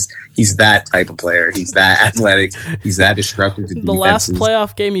 Like he's that type of player. He's that athletic. He's that destructive to The last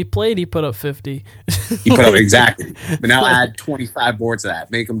playoff game he played, he put up 50. He put up exactly. But now add 25 boards to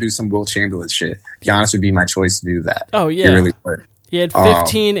that. Make him do some Will Chamberlain shit. Giannis would be my choice to do that. Oh yeah. He really would. He had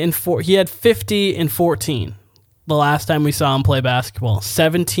 15 and 4. He had 50 and 14 the last time we saw him play basketball.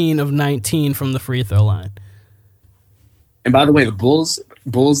 17 of 19 from the free throw line. And by the way, the Bulls,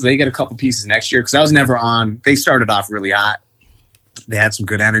 they get a couple pieces next year because I was never on. They started off really hot. They had some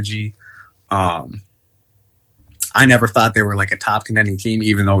good energy. I never thought they were like a top contending team,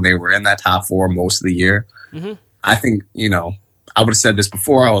 even though they were in that top 4 most of the year. Mm-hmm. I think, I would have said this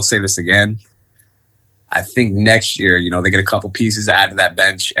before. I will say this again. I think next year, they get a couple pieces added to that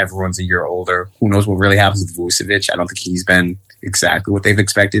bench. Everyone's a year older. Who knows what really happens with Vucevic? I don't think he's been exactly what they've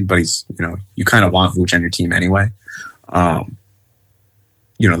expected, but he's, you kind of want Vuce on your team anyway. The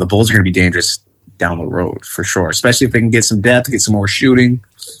Bulls are going to be dangerous down the road for sure, especially if they can get some depth, get some more shooting,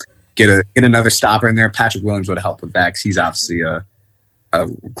 get another stopper in there. Patrick Williams would help with that because he's obviously a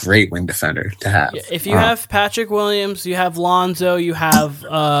great wing defender to have. If you have Patrick Williams, you have Lonzo, you have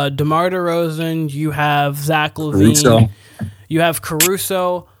DeMar DeRozan, you have Zach LaVine, you have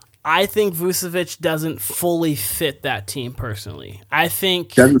Caruso. I think Vucevic doesn't fully fit that team personally. I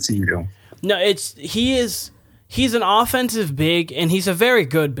think doesn't seem to. No, he's an offensive big, and he's a very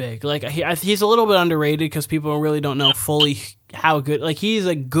good big. Like he's a little bit underrated because people really don't know fully how good. Like he's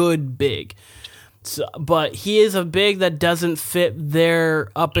a good big. So, but he is a big that doesn't fit their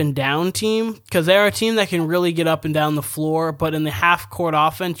up and down team because they're a team that can really get up and down the floor. But in the half court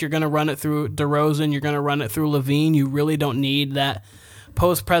offense, you're going to run it through DeRozan. You're going to run it through LaVine. You really don't need that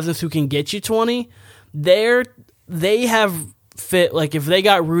post presence who can get you 20. They have fit, like if they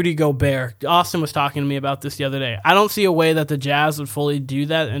got Rudy Gobert. Austin was talking to me about this the other day. I don't see a way that the Jazz would fully do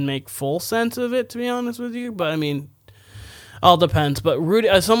that and make full sense of it, to be honest with you. But I mean, all depends, but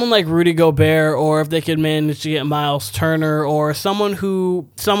someone like Rudy Gobert, or if they could manage to get Miles Turner, or someone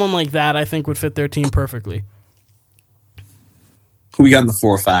like that, I think would fit their team perfectly. Who we got in the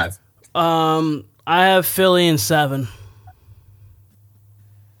 4 or 5? I have Philly in 7.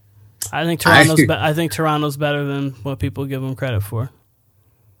 I think Toronto's better than what people give them credit for.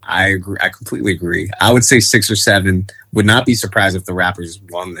 I agree. I completely agree. I would say 6 or 7. Would not be surprised if the Raptors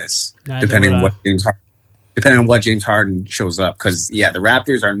won this, depending on what James Harden shows up. Because, the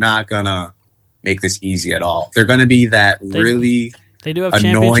Raptors are not going to make this easy at all. They're going to be they do have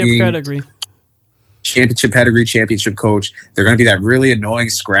championship pedigree. Championship coach. They're going to be that really annoying,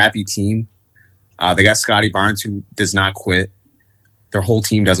 scrappy team. They got Scotty Barnes, who does not quit. Their whole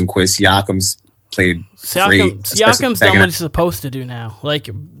team doesn't quit. Siakam's played great. Siakam's done what he's supposed to do now. Like,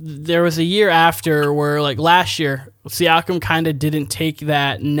 there was a year after where, like, last year, Siakam kind of didn't take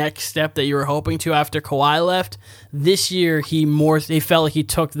that next step that you were hoping to after Kawhi left. This year, he felt like he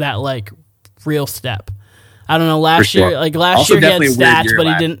took that, like, real step. I don't know, last year he had stats, but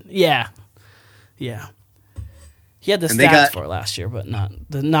he didn't. Yeah. He had the stats for last year, but not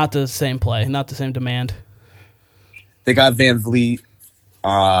the same play, not the same demand. They got Van Vliet.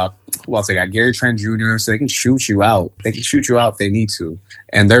 Who else they got? Gary Trent Jr., so they can shoot you out. They can shoot you out if they need to.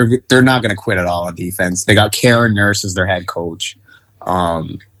 And they're not going to quit at all on defense. They got Karen Nurse as their head coach.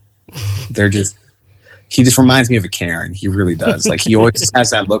 He just reminds me of a Karen. He really does. Like, he always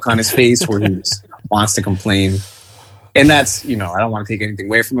has that look on his face where he just wants to complain. And that's, I don't want to take anything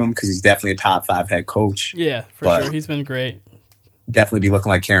away from him because he's definitely a top 5 head coach. Yeah, for sure. He's been great. Definitely be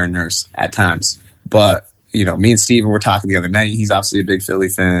looking like Karen Nurse at times. But, me and Steven were talking the other night. He's obviously a big Philly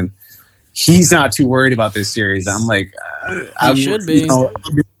fan. He's not too worried about this series. I'm like, he should be.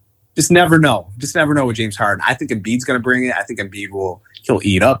 Just never know. Just never know with James Harden. I think Embiid's going to bring it. I think he'll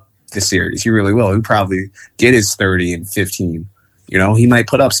eat up the series. He really will. He'll probably get his 30 and 15. He might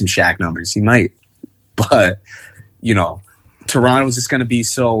put up some Shaq numbers. He might. But, Toronto's just going to be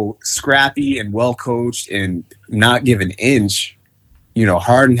so scrappy and well coached and not give an inch.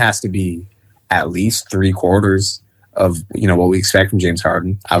 Harden has to be at least 3/4 of what we expect from James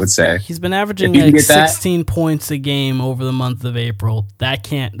Harden, I would say. He's been averaging like 16 points a game over the month of April. That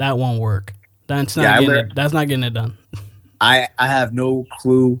won't work. That's not getting it done. I have no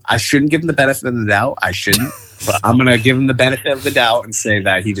clue. I shouldn't give him the benefit of the doubt. I shouldn't. But I'm going to give him the benefit of the doubt and say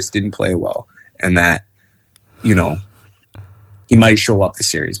that he just didn't play well. And that, he might show up the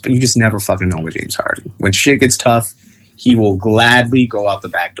series. But you just never fucking know with James Harden. When shit gets tough, he will gladly go out the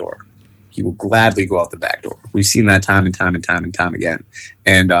back door. We've seen that time and time again.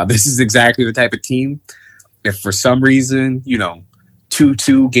 And this is exactly the type of team, if for some reason,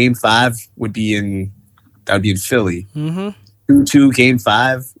 2-2 game 5 would be in That would be in Philly. Mm-hmm. 2-2, game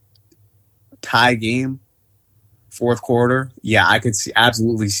 5, tie game, fourth quarter. Yeah, I could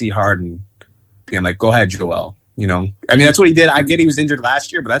absolutely see Harden being like, go ahead, Joel. You know, I mean, that's what he did. I get he was injured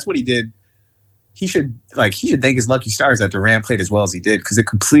last year, but that's what he did. He should thank his lucky stars that Durant played as well as he did, because it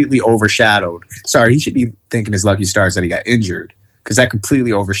completely overshadowed. Sorry, he should be thanking his lucky stars that he got injured, because that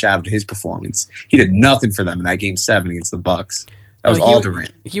completely overshadowed his performance. He did nothing for them in that game 7 against the Bucks. That was all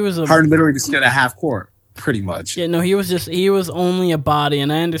Durant. Harden literally just did a half court, pretty much. Yeah, no, he was only a body,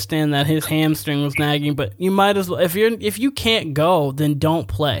 and I understand that his hamstring was nagging, but you might as well, if you can't go, then don't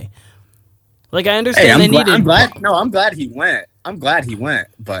play. Like, I understand I'm glad he went. I'm glad he went,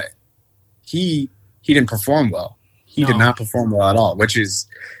 but he didn't perform well. He did not perform well at all, which is,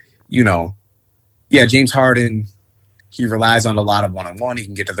 you know, yeah, James Harden, he relies on a lot of one-on-one. He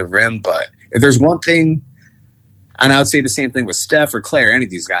can get to the rim, but if there's one thing, and I would say the same thing with Steph or Clay or any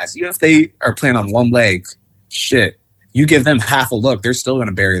of these guys, even if they are playing on one leg, shit, you give them half a look, they're still going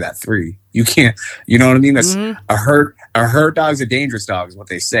to bury that 3. You can't, you know what I mean? That's a hurt dog's a dangerous dog is what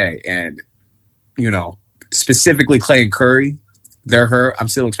they say. And, you know, specifically Clay and Curry, they're hurt. I'm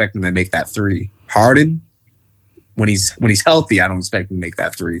still expecting them to make that 3. Harden, when he's healthy, I don't expect him to make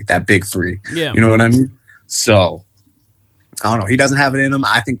that 3, that big 3. Yeah. You know what I mean? So, I don't know. He doesn't have it in him.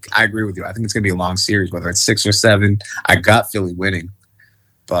 I agree with you. I think it's going to be a long series, whether it's 6 or 7. I got Philly winning,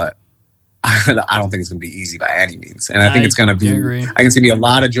 but I don't think it's going to be easy by any means. And I think it's going to be. I think it's going to be a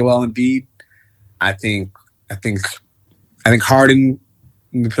lot of Joel Embiid. I think Harden.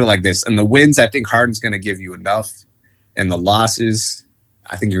 Let me put it like this: in the wins, I think Harden's going to give you enough. And the losses,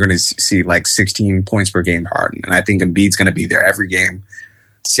 I think you're going to see like 16 points per game Harden. And I think Embiid's going to be there every game.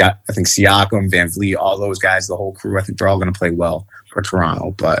 I think Siakam, Van Vliet, all those guys, the whole crew, I think they're all going to play well for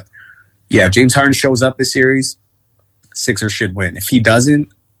Toronto. But, yeah, if James Harden shows up this series, Sixers should win. If he doesn't,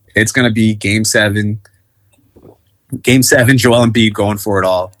 it's going to be Game 7. Game 7, Joel Embiid going for it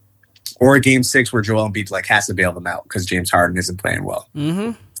all. Or a Game 6 where Joel Embiid like has to bail them out because James Harden isn't playing well.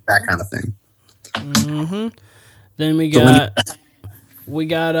 Mm-hmm. That kind of thing. Mm-hmm. Then we got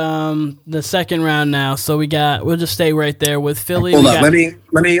the second round now. So we'll just stay right there with Philly. Hold up.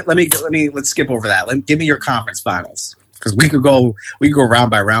 Let's skip over that. Give me your conference finals, because we could go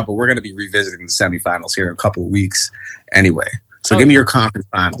round by round, but we're going to be revisiting the semifinals here in a couple of weeks anyway. So give me your conference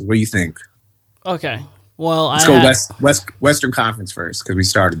finals. What do you think? Okay. Well, let's go Western Conference first, because we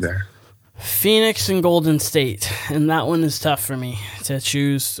started there. Phoenix and Golden State, and that one is tough for me to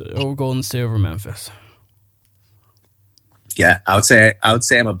choose over Golden State over Memphis. Yeah, I would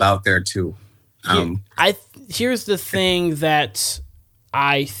say I'm about there too. Here's the thing that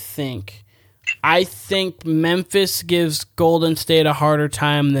I think. I think Memphis gives Golden State a harder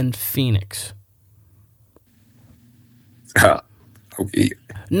time than Phoenix. Okay.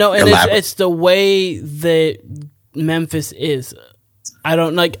 No, and it's the way that Memphis is. I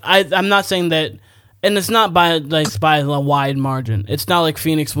don't like. I'm not saying that, and it's not by a wide margin. It's not like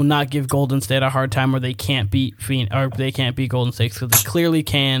Phoenix will not give Golden State a hard time, or they can't beat Phoenix, or they can't beat Golden State, because they clearly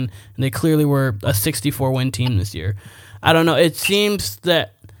can, and they clearly were a 64-win team this year. I don't know. It seems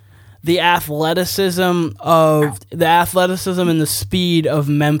that the athleticism and the speed of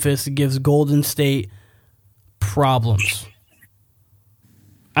Memphis gives Golden State problems.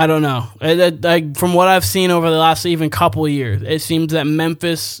 I don't know. From what I've seen over the last even couple of years, it seems that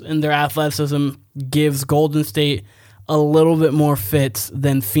Memphis and their athleticism gives Golden State a little bit more fits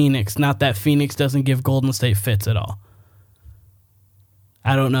than Phoenix. Not that Phoenix doesn't give Golden State fits at all.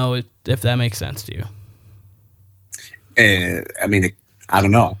 I don't know if that makes sense to you. I mean, I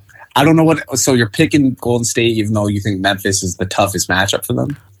don't know. I don't know what. So you're picking Golden State, even though you think Memphis is the toughest matchup for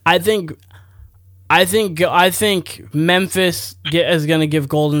them? I think Memphis is going to give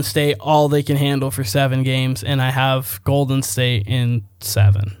Golden State all they can handle for 7 games, and I have Golden State in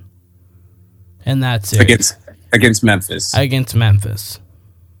 7. And that's it. Against Memphis. Against Memphis.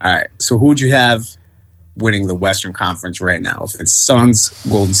 All right. So who would you have winning the Western Conference right now? If it's Suns,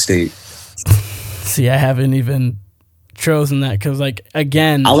 Golden State. See, I haven't even chosen that because,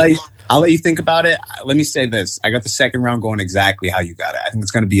 again, I'll let you think about it. Let me say this. I got the second round going exactly how you got it. I think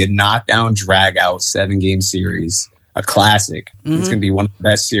it's going to be a knockdown, drag-out, 7-game series, a classic. Mm-hmm. It's going to be one of the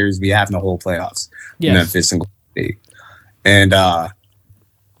best series we have in the whole playoffs. Yes. Memphis and Golden State. And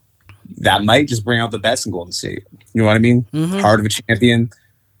that might just bring out the best in Golden State. You know what I mean? Mm-hmm. Heart of a champion.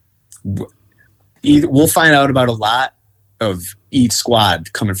 We'll find out about a lot of each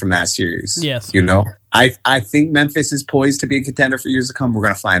squad coming from that series. Yes. You know? I think Memphis is poised to be a contender for years to come. We're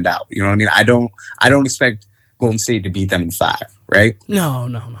going to find out. You know what I mean? I don't expect Golden State to beat them in 5, right? No.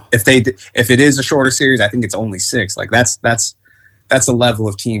 If it is a shorter series, I think it's only 6. Like that's a level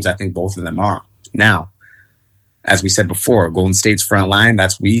of teams I think both of them are. Now, as we said before, Golden State's front line,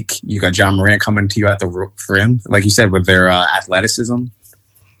 that's weak. You got John Morant coming to you at the rim, like you said, with their athleticism.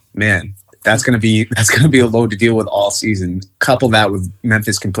 Man, that's gonna be a load to deal with all season. Couple that with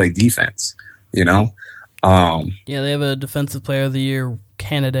Memphis can play defense, you know. Yeah, they have a Defensive Player of the Year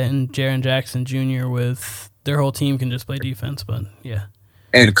candidate in Jaren Jackson Jr. with their whole team can just play defense, but yeah.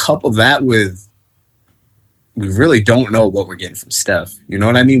 And couple that with, we really don't know what we're getting from Steph. You know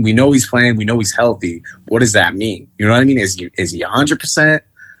what I mean? We know he's playing. We know he's healthy. What does that mean? You know what I mean? Is he 100%?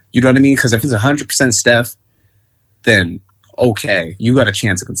 You know what I mean? Because if it's 100% Steph, then okay, you got a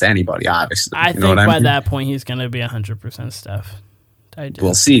chance against anybody, obviously. I think by that point he's going to be 100% Steph.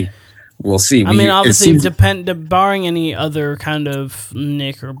 We'll see. I mean, obviously, barring any other kind of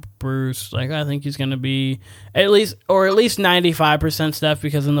nick or bruise, like I think he's going to be at least 95% Steph,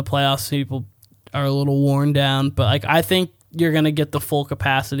 because in the playoffs people are a little worn down. But like I think you're going to get the full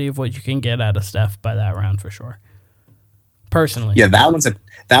capacity of what you can get out of Steph by that round for sure. Personally, yeah, that one's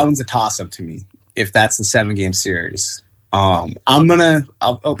a toss up to me. If that's the 7-game series, I'll give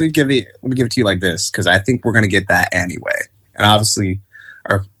it to you like this, because I think we're going to get that anyway, and obviously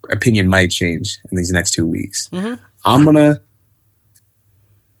our opinion might change in these next 2 weeks. Mm-hmm. I'm gonna,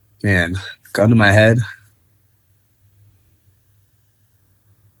 gun to my head.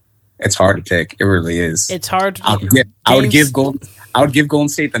 It's hard to pick. It really is. It's hard. I would give Golden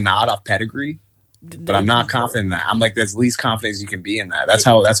State the nod off pedigree, but I'm not confident in that. I'm like, there's least confidence you can be in that. That's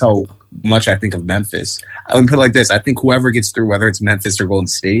how much I think of Memphis. I would put it like this: I think whoever gets through, whether it's Memphis or Golden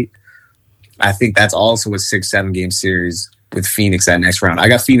State, I think that's also a 6-7 game series with Phoenix that next round. I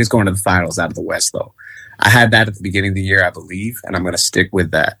got Phoenix going to the finals out of the West, though. I had that at the beginning of the year, I believe, and I'm going to stick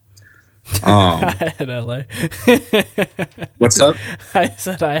with that. I had LA. What's up? I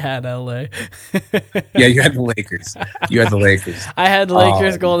said I had LA. Yeah, you had the Lakers. I had the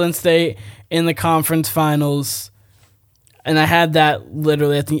Lakers, Golden State in the conference finals, and I had that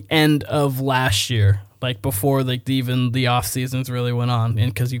literally at the end of last year, like before even the off seasons really went on,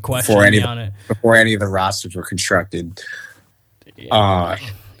 and because you questioned me on it before any of the rosters were constructed. Yeah,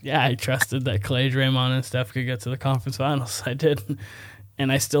 I trusted that Clay, Draymond, and Steph could get to the conference finals. I did.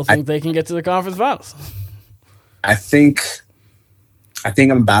 And I still think they can get to the conference finals. I think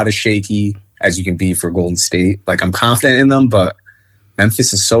I'm about as shaky as you can be for Golden State. Like, I'm confident in them, but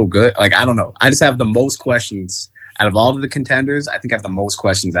Memphis is so good. Like, I don't know. I just have the most questions out of all of the contenders. I think I have the most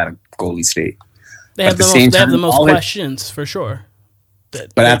questions out of Golden State. They have the most questions for sure.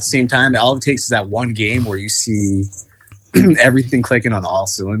 But at the same time, all it takes is that one game where you see everything clicking on all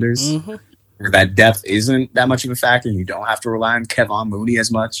cylinders. Mm-hmm. Where that depth isn't that much of a factor, and you don't have to rely on Kevon Mooney as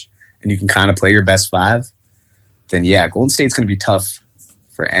much, and you can kind of play your best 5, then yeah, Golden State's going to be tough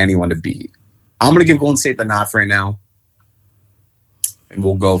for anyone to beat. I'm going to give Golden State the nod for right now, and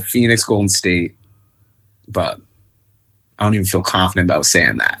we'll go Phoenix, Golden State, but I don't even feel confident about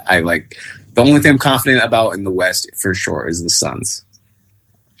saying that. The only thing I'm confident about in the West for sure is the Suns.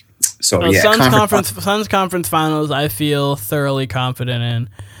 So yeah, Suns conference finals, I feel thoroughly confident in.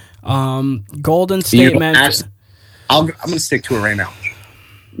 Golden State, Memphis. I'm going to stick to it right now.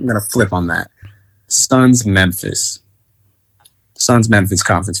 I'm going to flip on that. Suns, Memphis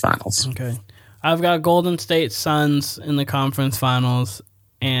conference finals. Okay. I've got Golden State Suns in the conference finals,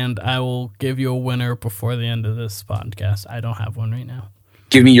 and I will give you a winner before the end of this podcast. I don't have one right now.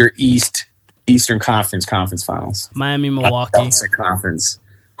 Give me your Eastern Conference finals. Miami, Milwaukee. Conference.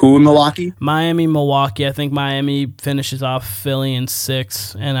 Who in Milwaukee? Miami, Milwaukee. I think Miami finishes off Philly in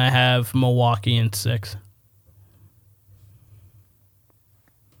 6, and I have Milwaukee in 6.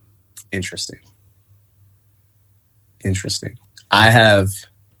 Interesting. I have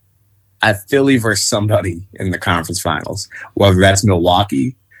Philly versus somebody in the conference finals. Whether that's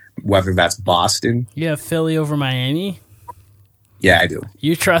Milwaukee, whether that's Boston. You have Philly over Miami? Yeah, I do.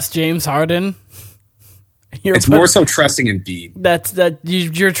 You trust James Harden? It's more so trusting Embiid.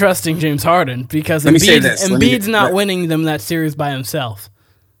 You're trusting James Harden because Embiid's not winning them that series by himself.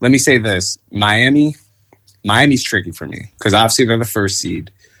 Let me say this: Miami's tricky for me because obviously they're the first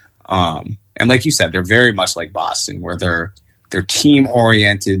seed, and like you said, they're very much like Boston, where they're team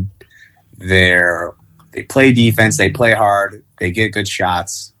oriented. They play defense, they play hard, they get good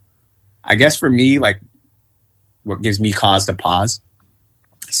shots. I guess for me, like what gives me cause to pause,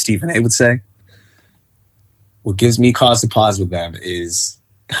 Stephen A would say. What gives me cause to pause with them is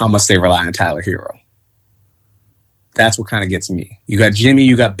how much they rely on Tyler Hero. That's what kind of gets me. You got Jimmy,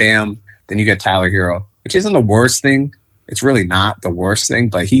 you got Bam, then you got Tyler Hero, which isn't the worst thing. It's really not the worst thing,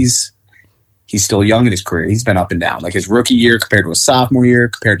 but he's still young in his career. He's been up and down. Like his rookie year compared to his sophomore year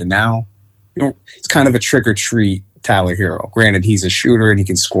compared to now. It's kind of a trick or treat Tyler Hero. Granted, he's a shooter and he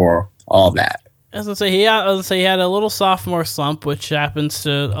can score all that. As I say, he had a little sophomore slump, which happens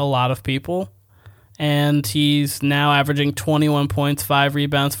to a lot of people, and he's now averaging 21 points, 5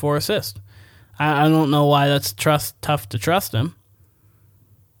 rebounds, 4 assists. I don't know why that's tough to trust him.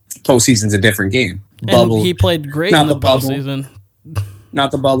 Postseason's a different game. Bubble, and he played great in the postseason.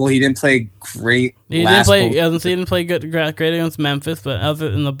 Not the bubble. He didn't play great. He didn't play great against Memphis, but other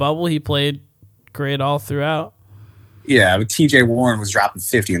than the bubble, he played great all throughout. Yeah, but T.J. Warren was dropping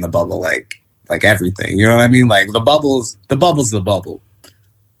 50 in the bubble, like everything. You know what I mean? Like the bubble's the bubble.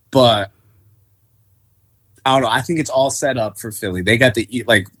 But I don't know. I think it's all set up for Philly. They got the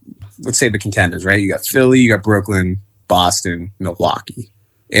let's say the contenders, right? You got Philly, you got Brooklyn, Boston, Milwaukee,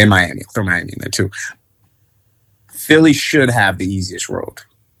 and Miami. Throw Miami in there too. Philly should have the easiest road,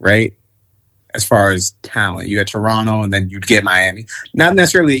 right? As far as talent, you got Toronto, and then you'd get Miami. Not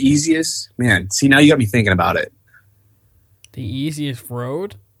necessarily the easiest, man. See, now you got me thinking about it. The easiest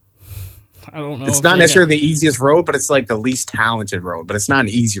road? I don't know. It's not necessarily the easiest road, but it's like the least talented road. But it's not an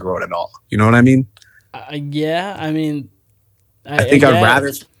easy road at all. You know what I mean? Yeah, I mean, I think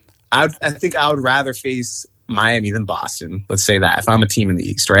I would rather face Miami than Boston. Let's say that if I'm a team in the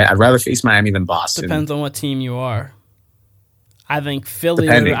East, right? I'd rather face Miami than Boston. Depends on what team you are. I think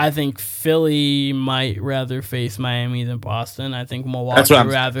Philly might rather face Miami than Boston. I think Milwaukee would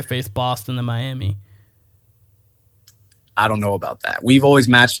rather face Boston than Miami. I don't know about that. We've always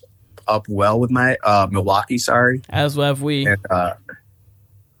matched up well with Milwaukee. Sorry, as have we.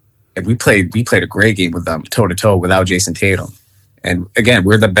 And we played a great game with them toe to toe without Jason Tatum. And again,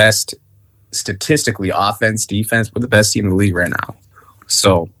 we're the best statistically, offense, defense. We're the best team in the league right now.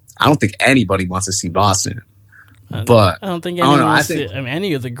 So I don't think anybody wants to see Boston. But I don't think anyone wants to see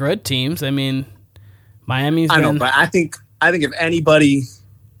any of the good teams. I mean, Miami's. I know, but I think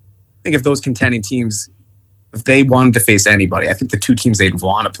if those contending teams, if they wanted to face anybody, I think the two teams they'd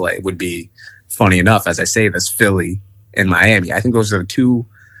want to play would be, funny enough, as I say this, Philly and Miami. I think those are the two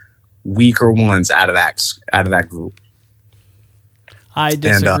weaker ones out of that group. I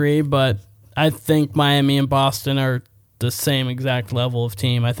disagree, but I think Miami and Boston are the same exact level of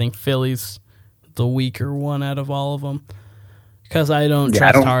team. I think Philly's the weaker one out of all of them because I don't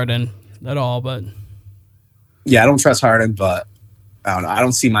trust Harden at all. But yeah, I don't trust Harden, but I don't know. I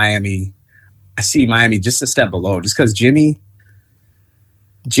don't see Miami. I see Miami just a step below, just because Jimmy's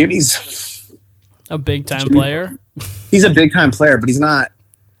a big time player. He's a big time player, but he's not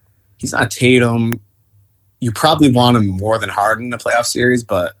Tatum. You probably want him more than Harden in a playoff series,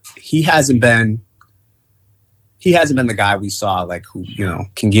 but he hasn't been the guy we saw, like, who,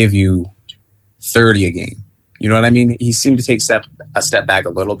 can give you 30 a game. You know what I mean? He seemed to take a step back a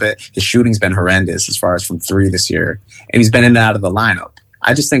little bit. His shooting's been horrendous as far as from 3 this year, and he's been in and out of the lineup.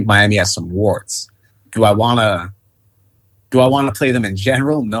 I just think Miami has some warts. Do I want to play them in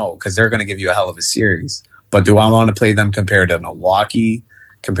general? No, because they're going to give you a hell of a series. But do I want to play them compared to Milwaukee,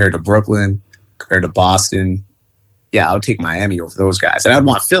 compared to Brooklyn, compared to Boston? Yeah, I would take Miami over those guys. And I'd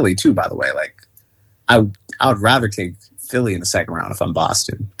want Philly too, by the way. Like, I would rather take Philly in the second round if I'm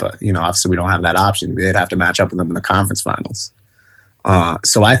Boston. But, obviously we don't have that option. We'd have to match up with them in the conference finals.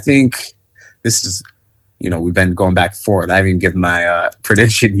 So I think this is, we've been going back and forth. I haven't even given my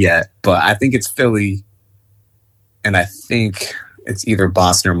prediction yet. But I think it's Philly. And I think it's either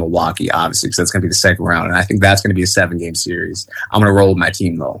Boston or Milwaukee, obviously, because that's going to be the second round. And I think that's going to be a 7-game series. I'm going to roll with my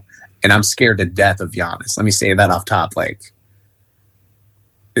team, though. And I'm scared to death of Giannis. Let me say that off top. Like,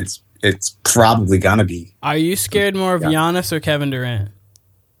 it's probably going to be. Are you scared more of Giannis or Kevin Durant?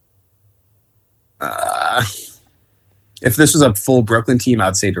 If this was a full Brooklyn team,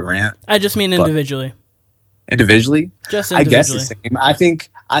 I'd say Durant. I just mean individually. Individually? Just I individually. guess the same.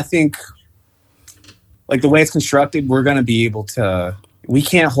 I think like the way it's constructed, we're going to be able to. We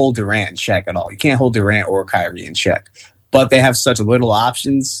can't hold Durant in check at all. You can't hold Durant or Kyrie in check. But they have such little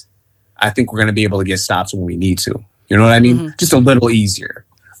options. I think we're going to be able to get stops when we need to. You know what I mean? Mm-hmm. Just a little easier,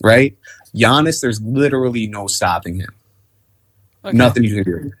 right? Giannis, there's literally no stopping him. Okay. Nothing you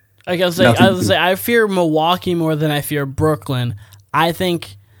can do. I fear Milwaukee more than I fear Brooklyn. I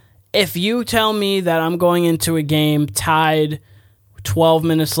think if you tell me that I'm going into a game tied 12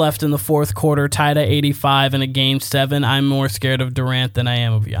 minutes left in the fourth quarter, tied at 85 in a game 7, I'm more scared of Durant than I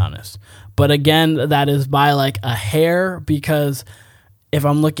am of Giannis. But again, that is by like a hair, because if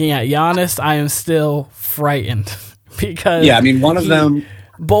I'm looking at Giannis, I am still frightened. Because one of them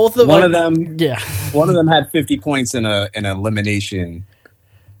had 50 points in an elimination,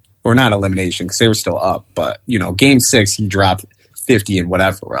 or not elimination because they were still up. But game 6, he dropped 50 and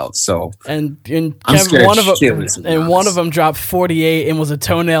whatever else. So and I'm Kevin, scared one of them, shitless, to be and one honest. of them dropped 48 and was a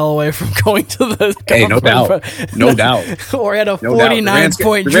toenail away from going to the. Hey, no doubt. No doubt. Or had a No doubt.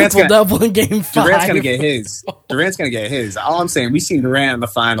 49-point triple double in Game 5. Durant's gonna get his. Durant's gonna get his. All I'm saying, we've seen Durant in the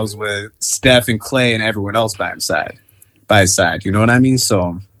finals with Steph and Clay and everyone else by his side. You know what I mean?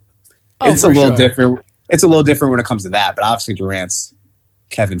 So it's a little different. It's a little different when it comes to that. But obviously, Durant's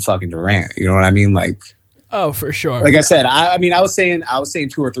Kevin fucking Durant. You know what I mean? Like, oh, for sure. like I said, I mean, I was saying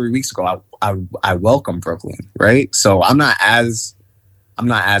 2 or 3 weeks ago, I welcome Brooklyn, right? So I'm not as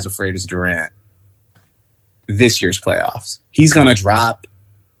afraid as Durant this year's playoffs. He's gonna drop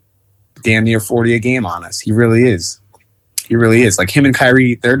damn near 40 a game on us. He really is. He really is. Like him and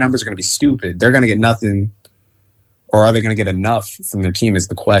Kyrie, their numbers are gonna be stupid. They're gonna get nothing, or are they gonna get enough from their team? Is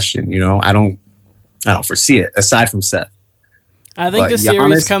the question. You know, I don't foresee it aside from Seth. I think But the series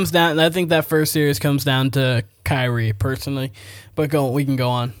Giannis- comes down. I think that first series comes down to Kyrie personally, but we can go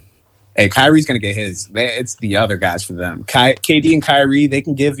on. Hey, Kyrie's gonna get his. It's the other guys for them. KD and Kyrie, they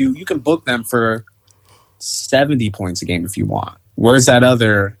can give you. You can book them for 70 points a game if you want. Where's that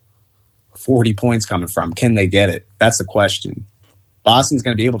other 40 points coming from? Can they get it? That's the question. Boston's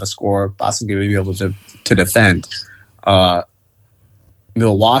gonna be able to score. Boston's gonna be able to defend.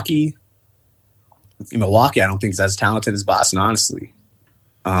 Milwaukee, I don't think is as talented as Boston, honestly.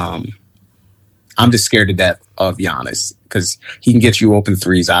 I'm just scared to death of Giannis because he can get you open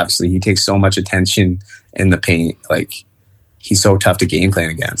threes. Obviously, he takes so much attention in the paint. Like he's so tough to game plan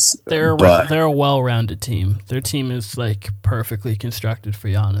against. They're a well-rounded team. Their team is like perfectly constructed for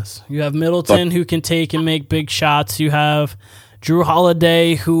Giannis. You have Middleton who can take and make big shots. You have Drew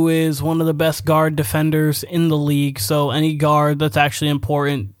Holiday, who is one of the best guard defenders in the league. So any guard that's actually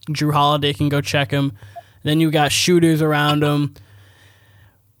important, Drew Holiday can go check him. Then you got shooters around him.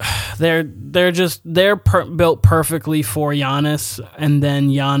 They're built perfectly for Giannis, and then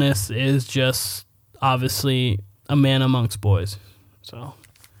Giannis is just obviously a man amongst boys. So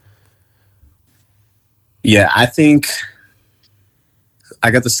yeah, I think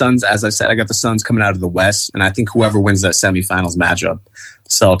I got the Suns. As I said, I got the Suns coming out of the West, and I think whoever wins that semifinals matchup,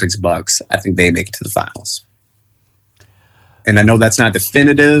 Celtics Bucks, I think they make it to the finals. And I know that's not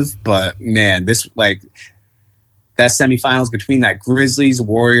definitive, but man, this like. That semifinals between that Grizzlies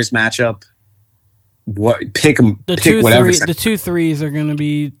Warriors matchup, pick whatever. The 2-3s are going to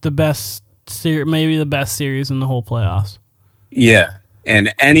be the best, maybe the best series in the whole playoffs. Yeah,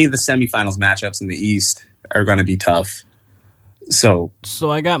 and any of the semifinals matchups in the East are going to be tough. So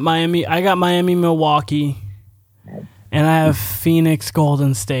I got Miami, Milwaukee, and I have Phoenix,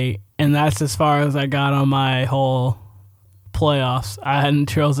 Golden State, and that's as far as I got on my whole playoffs. I hadn't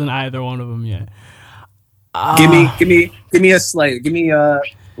chosen either one of them yet. Give me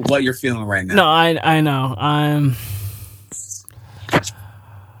what you're feeling right now. No, I know.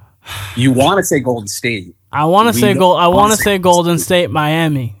 You want to say Golden State. I want to say Golden State,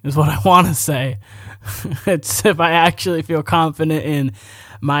 Miami is what I want to say. It's if I actually feel confident in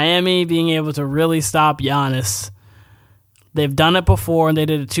Miami being able to really stop Giannis. They've done it before, and they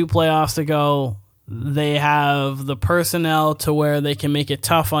did it 2 playoffs ago. They have the personnel to where they can make it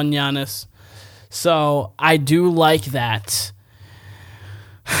tough on Giannis. So I do like that.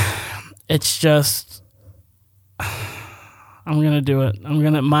 It's just I'm gonna do it. I'm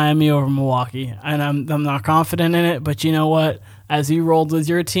gonna Miami over Milwaukee, and I'm not confident in it. But you know what? As you rolled with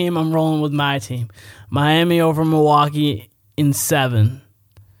your team, I'm rolling with my team. Miami over Milwaukee in 7.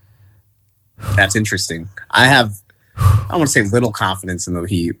 That's interesting. I don't want to say little confidence in the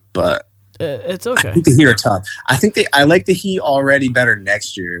Heat, but it's okay. I think the Heat are tough. I like the Heat already better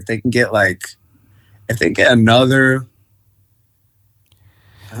next year if they can get another.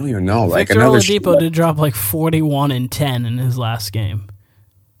 I don't even know. Victor Oladipo did drop 41 and 10 in his last game.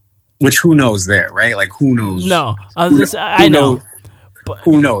 Which who knows there, right? Like who knows? No, I know. But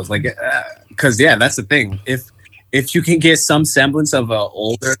who knows? Because that's the thing. If you can get some semblance of a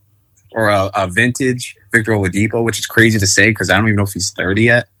older or a vintage Victor Oladipo, which is crazy to say because I don't even know if he's 30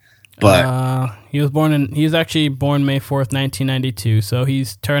 yet. But he was actually born May 4th, 1992. So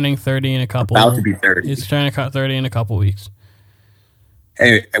he's turning 30 in a couple. About to be 30. He's turning 30 in a couple weeks.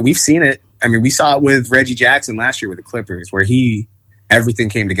 Hey, we've seen it. I mean, we saw it with Reggie Jackson last year with the Clippers, where everything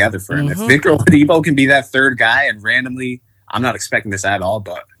came together for him. Mm-hmm. If Victor Oladipo can be that third guy, and randomly, I'm not expecting this at all,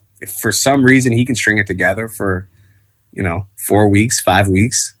 but if for some reason he can string it together for, 4 weeks, 5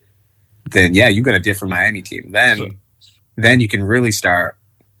 weeks, then yeah, you got a different Miami team. Then you can really start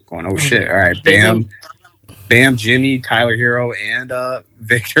going, oh shit! All right, Bam, Jimmy, Tyler Hero, and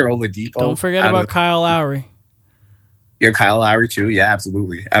Victor Oladipo. Don't forget about Kyle Lowry. Yeah, Kyle Lowry too. Yeah,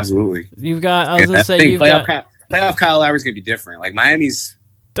 absolutely. You've got. I was gonna say playoff Kyle Lowry's gonna be different. Like Miami's.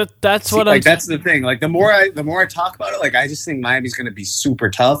 That's what I'm. Like that's the thing. Like the more I talk about it, like I just think Miami's gonna be super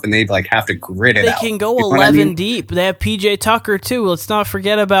tough, and they'd like have to grit it out. They can go 11 deep. They have PJ Tucker too. Let's not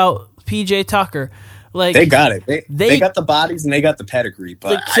forget about PJ Tucker. Like they got it. They got the bodies and they got the pedigree.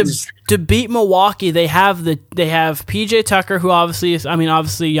 But like to beat Milwaukee, they have PJ Tucker, who obviously is. I mean,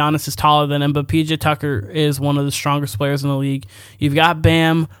 obviously Giannis is taller than him, but PJ Tucker is one of the strongest players in the league. You've got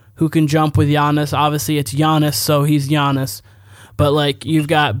Bam, who can jump with Giannis. Obviously, it's Giannis, so he's Giannis. But like you've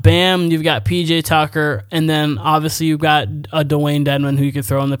got Bam, you've got PJ Tucker, and then obviously you've got a Dwayne Dedmon who you can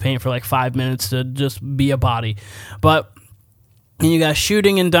throw in the paint for like 5 minutes to just be a body. But and you got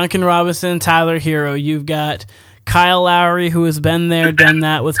shooting in Duncan Robinson, Tyler Hero. You've got Kyle Lowry, who has been there, done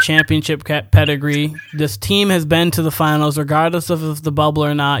that with championship pedigree. This team has been to the finals, regardless of if the bubble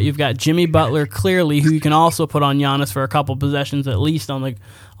or not. You've got Jimmy Butler, clearly, who you can also put on Giannis for a couple possessions at least on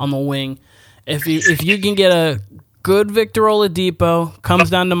the wing. If you can get a good Victor Oladipo,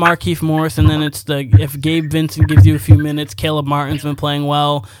 comes down to Markieff Morris, and then it's if Gabe Vincent gives you a few minutes, Caleb Martin's been playing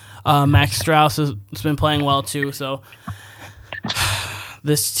well, Max Strus has been playing well too, so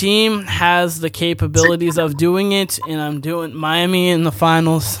this team has the capabilities of doing it, and I'm doing Miami in the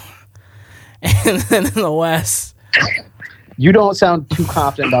finals and then in the West. You don't sound too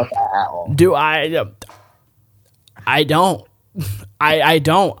confident about that at all. Do I? I don't. I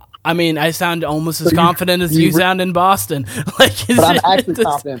don't. I mean, I sound almost as confident as you sound in Boston. Like, but I'm actually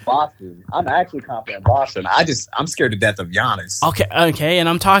confident in Boston. I'm scared to death of Giannis. Okay, and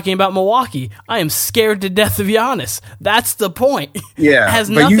I'm talking about Milwaukee. I am scared to death of Giannis. That's the point. Yeah,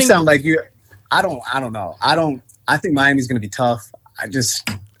 but you sound like you. I don't know. I think Miami's going to be tough. I don't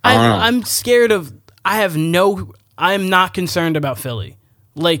know. I'm scared of. I'm not concerned about Philly.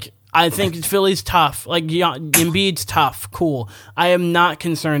 Like, I think Philly's tough. Like, Embiid's tough. Cool. I am not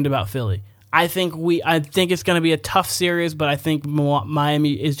concerned about Philly. I think it's going to be a tough series, but I think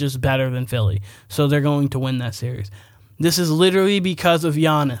Miami is just better than Philly. So they're going to win that series. This is literally because of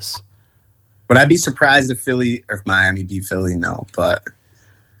Giannis. Would I be surprised if Miami beat Philly? No, but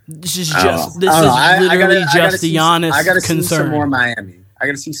this is literally just the Giannis concern. I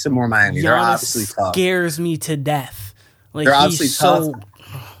got to see some more Miami. Giannis they're obviously tough. Scares me to death. Like, they're obviously tough.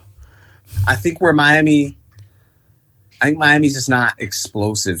 I think Miami's just not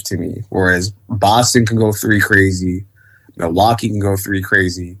explosive to me. Whereas Boston can go 3 crazy, Milwaukee can go 3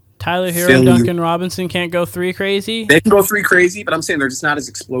 crazy. Tyler Hero and Duncan Robinson can't go 3 crazy? They can go 3 crazy, but I'm saying they're just not as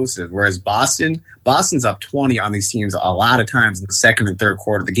explosive. Whereas Boston's up 20 on these teams a lot of times in the second and third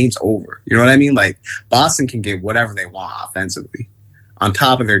quarter. The game's over. You know what I mean? Like, Boston can get whatever they want offensively on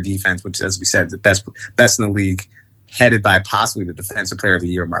top of their defense, which, as we said, is the best in the league, headed by possibly the defensive player of the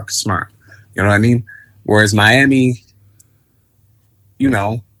year, Marcus Smart. You know what I mean? Whereas Miami,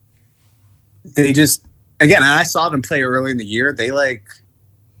 they just, again, I saw them play early in the year. They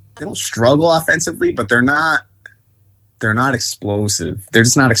don't struggle offensively, but they're not explosive. They're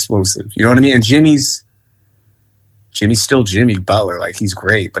just not explosive. You know what I mean? And Jimmy's still Jimmy Butler. Like, he's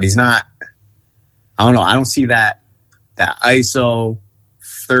great, but he's not, I don't know. I don't see that ISO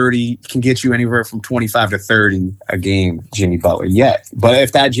 30 can get you anywhere from 25 to 30 a game, Jimmy Butler, yet. But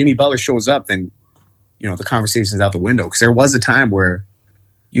if that Jimmy Butler shows up, then, the conversation's out the window. Because there was a time where,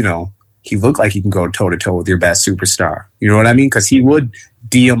 he looked like he can go toe-to-toe with your best superstar. You know what I mean? Because he would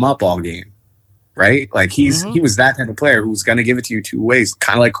D him up all game, right? Like, he was that type of player who's going to give it to you 2 ways,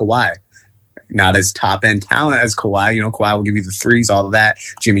 kind of like Kawhi. Not as top-end talent as Kawhi. Kawhi will give you the threes, all of that.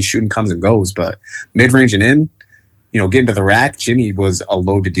 Jimmy's shooting comes and goes. But mid-range and in, getting to the rack, Jimmy was a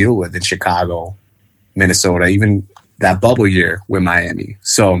load to deal with in Chicago, Minnesota, even that bubble year with Miami.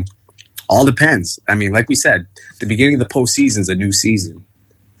 So all depends. I mean, like we said, the beginning of the postseason is a new season.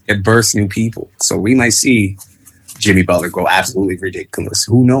 It bursts new people. So we might see Jimmy Butler go absolutely ridiculous.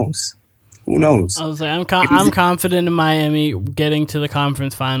 Who knows? I was like, I'm confident in Miami getting to the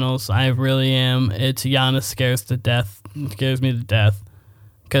conference finals. I really am. It's Giannis scares me to death.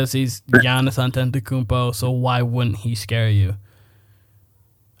 Because he's Giannis Antetokounmpo, so why wouldn't he scare you?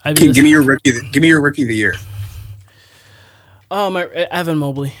 Give me your rookie of the year. Oh, Evan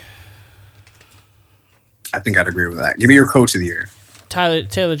Mobley. I think I'd agree with that. Give me your coach of the year.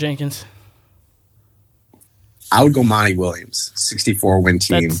 Taylor Jenkins. I would go Monty Williams, 64-win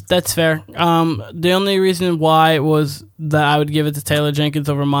team. That's fair. The only reason why it was that I would give it to Taylor Jenkins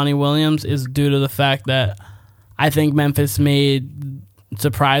over Monty Williams is due to the fact that I think Memphis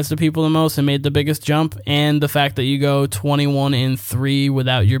surprised the people the most and made the biggest jump, and the fact that you go 21-3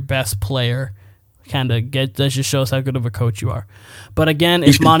 without your best player that just shows how good of a coach you are. But again,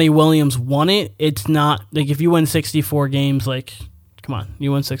 if Monty Williams won it, it's not like if you win 64 games, like Come on,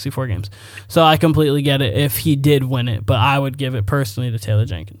 you won 64 games. So I completely get it if he did win it, but I would give it personally to Taylor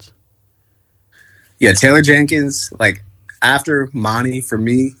Jenkins. Yeah, Taylor Jenkins, like after Monty, for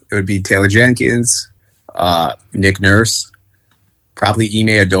me, it would be Taylor Jenkins, Nick Nurse, probably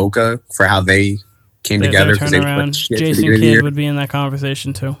Ime Udoka for how they came together. Jason Kidd would be in that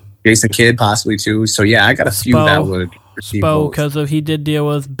conversation too. Jason Kidd possibly too. So yeah, I got a few that would. Spo, because he did deal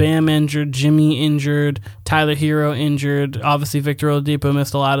with Bam injured, Jimmy injured, Tyler Hero injured. Obviously, Victor Oladipo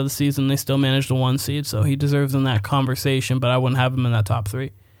missed a lot of the season. They still managed the 1 seed, so he deserves in that conversation, but I wouldn't have him in that top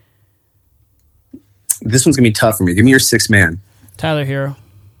 3. This one's going to be tough for me. Give me your 6th man. Tyler Hero.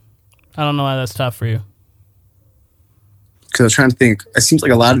 I don't know why that's tough for you. Because I was trying to think. It seems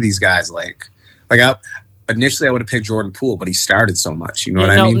like a lot of these guys, initially I would have picked Jordan Poole, but he started so much. You know what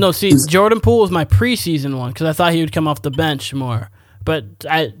I mean? No, see, Jordan Poole was my preseason one because I thought he would come off the bench more. But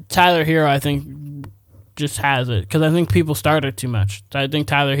Tyler Hero, I think, just has it because I think people started too much. I think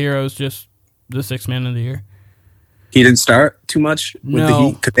Tyler Hero is just the 6th man of the year. He didn't start too much with the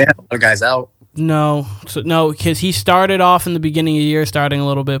Heat because they had other guys out. No, because he started off in the beginning of the year, starting a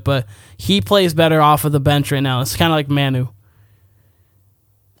little bit, but he plays better off of the bench right now. It's kind of like Manu.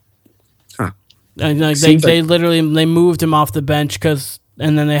 And they literally moved him off the bench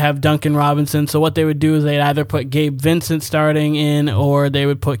and then they have Duncan Robinson. So what they would do is they'd either put Gabe Vincent starting in, or they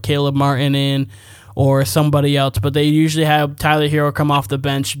would put Caleb Martin in, or somebody else. But they usually have Tyler Hero come off the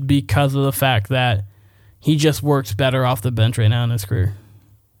bench because of the fact that he just works better off the bench right now in his career.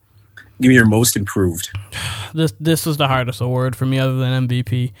 Give me your most improved. This was the hardest award for me, other than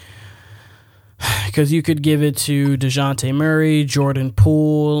MVP. Because you could give it to DeJounte Murray, Jordan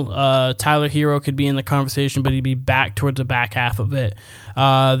Poole, Tyler Hero could be in the conversation, but he'd be back towards the back half of it.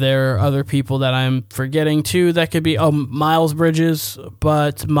 There are other people that I'm forgetting too that could be Miles Bridges,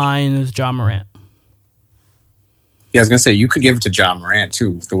 but mine is Ja Morant. Yeah, I was gonna say you could give it to Ja Morant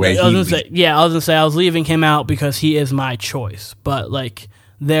too. The way I was gonna say I was leaving him out because he is my choice, but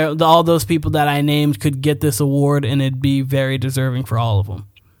all those people that I named could get this award, and it'd be very deserving for all of them.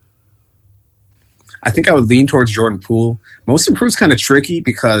 I think I would lean towards Jordan Poole. Most improved is kind of tricky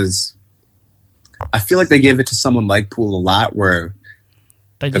because I feel like they give it to someone like Poole a lot where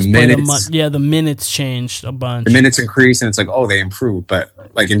they just the minutes changed a bunch. The minutes increase and it's like, oh, they improved. But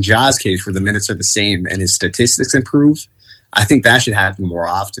like in Ja's case where the minutes are the same and his statistics improve, I think that should happen more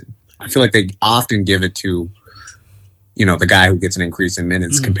often. I feel like they often give it to, the guy who gets an increase in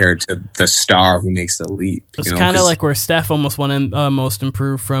minutes compared to the star who makes the leap. It's kind of like where Steph almost won most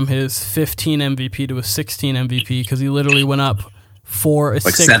improved from his 15 MVP to a 16 MVP because he literally went up 4 like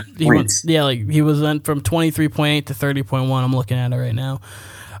 6. 7 points. He was went from 23.8 to 30.1. I'm looking at it right now.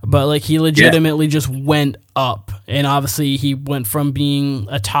 But he legitimately just went up, and obviously he went from being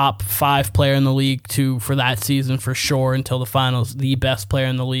a top 5 player in the league to, for that season for sure until the finals, the best player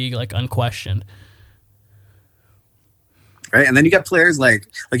in the league, unquestioned. Right, and then you got players like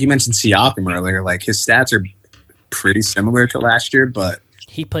you mentioned Siakam earlier. His stats are pretty similar to last year, but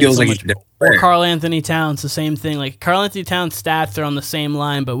he plays so much. Or Karl Anthony Towns, the same thing. Karl Anthony Towns' stats are on the same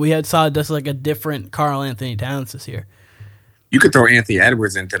line, but we saw just a different Karl Anthony Towns this year. You could throw Anthony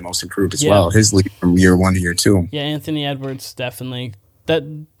Edwards into most improved as well. His league from year 1 to year 2. Yeah, Anthony Edwards definitely.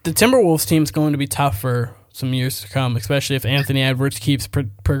 The Timberwolves team is going to be tough for some years to come, especially if Anthony Edwards keeps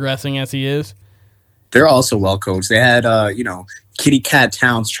progressing as he is. They're also well coached. They had, Kitty Cat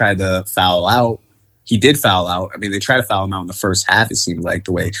Towns tried to foul out. He did foul out. I mean, they tried to foul him out in the first half, it seemed like,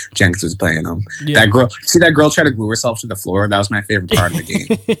 the way Jenkins was playing him. Yeah. That girl tried to glue herself to the floor? That was my favorite part of the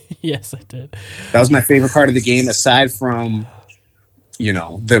game. Yes, I did. That was my favorite part of the game, aside from,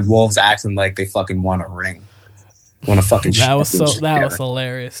 the Wolves acting like they fucking won a ring. Won a fucking That was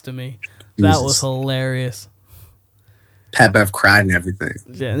hilarious to me. Jesus. That was hilarious. Pat Bev cried and everything.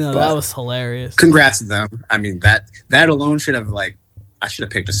 Yeah, no, that was hilarious. Congrats to them. I mean, that alone should have I should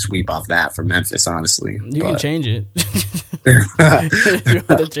have picked a sweep off that for Memphis, honestly. You can change it. If you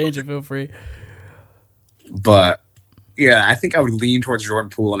want to change it, feel free. But yeah, I think I would lean towards Jordan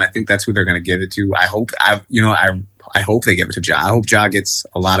Poole, and I think that's who they're going to give it to. I hope they give it to Ja. I hope Ja gets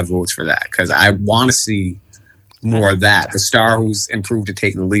a lot of votes for that because I want to see more of that. The star who's improved to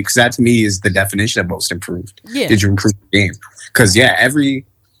take the lead, because that to me is the definition of most improved. Yeah. Did you improve the game? Because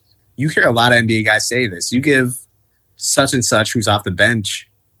you hear a lot of NBA guys say this. You give such and such who's off the bench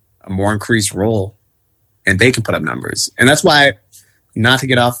a more increased role, and they can put up numbers. And that's why, not to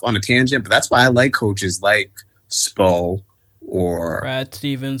get off on a tangent, but that's why I like coaches like Spo or Brad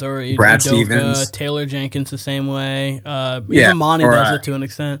Stevens or Stevens. Taylor Jenkins the same way. Even Monty does it to an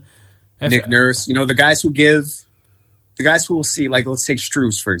extent. Nick Nurse, the guys who will see, let's take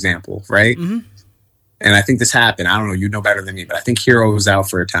Strus, for example, right? Mm-hmm. and I think this happened. I don't know. You know better than me, but I think Hero was out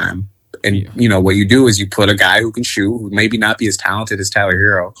for a time. And what you do is you put a guy who can shoot, who maybe not be as talented as Tyler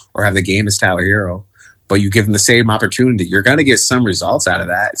Hero or have the game as Tyler Hero, but you give him the same opportunity. You're going to get some results out of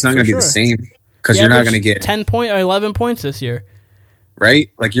that. It's not going to be the same because you're not going to get 10 point or 11 points this year, right?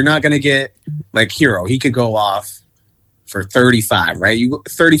 Like you're not going to get like Hero. He could go off for 35, right?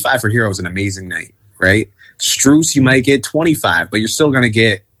 35 for Hero is an amazing night, right? Struce, you might get 25, but you're still going to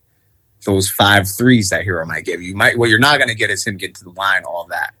get those 5 threes that Hero might give you. What you're not going to get is him get to the line, all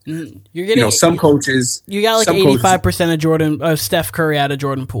that. You're getting, some coaches. You got like 85% of Steph Curry out of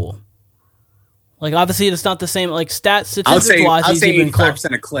Jordan Poole. Like obviously, it's not the same. Like statistics wise, I'll say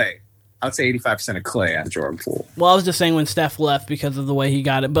 85% of Clay. I would say 85% of Clay out of Jordan Poole. Well, I was just saying when Steph left because of the way he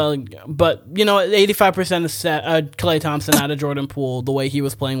got it, but 85% of Klay Thompson out of Jordan Poole the way he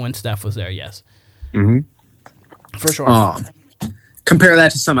was playing when Steph was there. Yes, for sure. Compare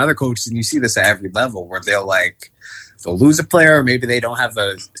that to some other coaches, and you see this at every level where they'll lose a player, or maybe they don't have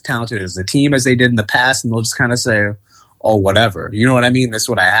as talented as the team as they did in the past, and they'll just kind of say, "Oh, whatever." You know what I mean? That's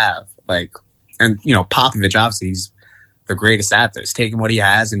what I have. Like, and Popovich, obviously, he's the greatest at this, taking what he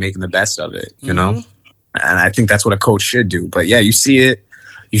has and making the best of it. You know, and I think that's what a coach should do. But yeah, you see it.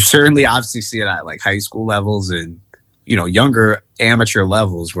 You certainly, obviously, see it at like high school levels and younger amateur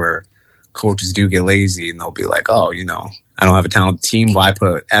levels where coaches do get lazy and they'll be like, "Oh, I don't have a talented team. Why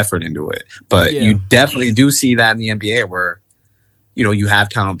put effort into it?" But you definitely do see that in the NBA where, you have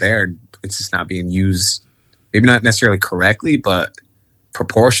talent there and it's just not being used, maybe not necessarily correctly, but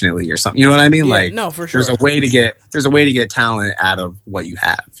proportionately or something. You know what I mean? Yeah, like, no, for sure. There's a way to get talent out of what you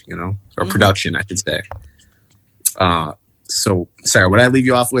have, or production, I should say. So, Sarah, what did I leave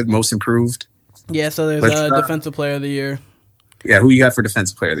you off with? Most improved? Yeah, so there's Defensive Player of the Year. Yeah, who you got for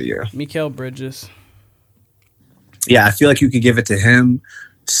Defensive Player of the Year? Mikal Bridges. Yeah, I feel like you could give it to him,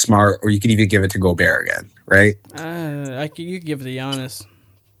 Smart, or you could even give it to Gobert again, right? You could give it to Giannis.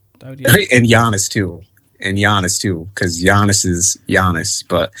 And Giannis too, because Giannis is Giannis.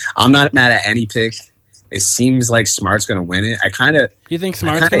 But I'm not mad at any pick. It seems like Smart's going to win it. You think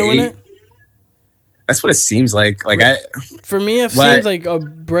Smart's going to win it? That's what it seems like. For me, it seems like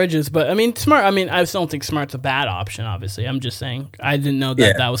Bridges, but I mean, Smart. I mean, I just don't think Smart's a bad option. Obviously, I'm just saying I didn't know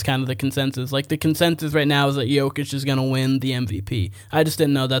that that was kind of the consensus. Like the consensus right now is that Jokic is going to win the MVP. I just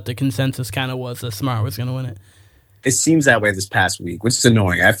didn't know that the consensus kind of was that Smart was going to win it. It seems that way this past week, which is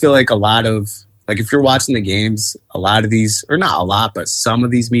annoying. I feel like a lot of if you're watching the games, a lot of these, or not a lot, but some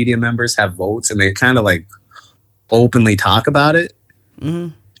of these media members have votes, and they kind of openly talk about it. Mm-hmm.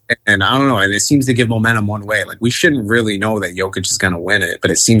 And I don't know, and it seems to give momentum one way. Like, we shouldn't really know that Jokic is going to win it, but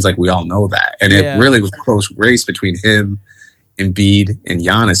it seems like we all know that. And it really was a close race between him, Embiid, and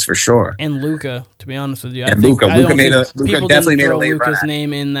Giannis for sure. And Luka, to be honest with you. And Luka definitely made a late run. Luka's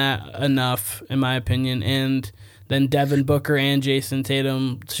name in that enough, in my opinion. And then Devin Booker and Jason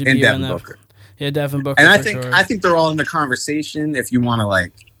Tatum should be in that. Booker. Yeah, Devin Booker. And I think they're all in the conversation if you want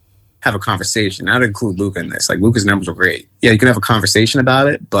to have a conversation. I'd include Luka in this. Luka's numbers are great. Yeah, you can have a conversation about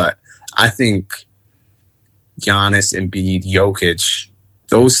it, but I think Giannis, Embiid, Jokic,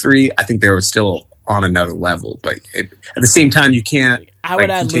 those three, I think they were still on another level. But at the same time, you can't. I would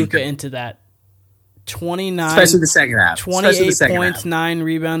add Luka into that. 29, especially the second half. 28 points, 9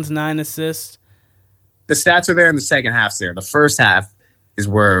 rebounds, 9 assists. The stats are there in the second half. There, the first half is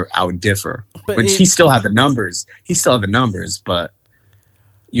where I would differ. But he still had the numbers. But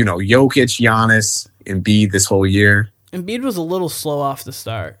Jokic, Giannis, Embiid this whole year. Embiid was a little slow off the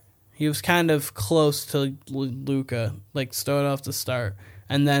start. He was kind of close to Luka, started off the start,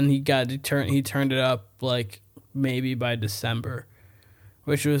 and then he turned it up maybe by December,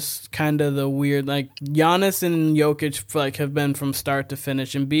 which was kind of the weird. Giannis and Jokic have been from start to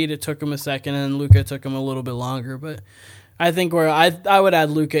finish. Embiid, it took him a second, and Luka took him a little bit longer. But I think I would add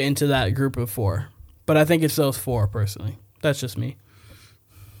Luka into that group of 4, but I think it's those 4 personally. That's just me.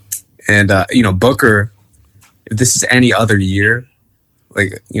 And, Booker, if this is any other year, a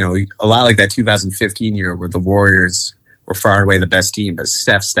lot like that 2015 year where the Warriors were far and away the best team, but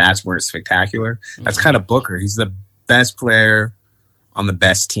Steph's stats weren't spectacular. That's kind of Booker. He's the best player on the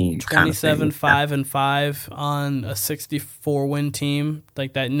best team. 27, 5-5 on a 64-win team.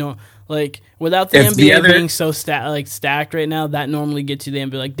 Without the NBA being so stacked right now, that normally gets you the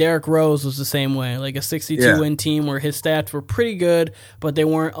NBA. Derrick Rose was the same way. A 62-win team where his stats were pretty good, but they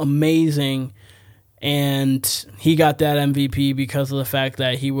weren't amazing. And he got that MVP because of the fact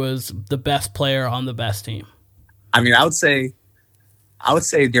that he was the best player on the best team. I mean, I would say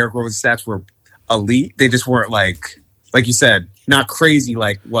Derrick Rose's stats were elite. They just weren't like you said, not crazy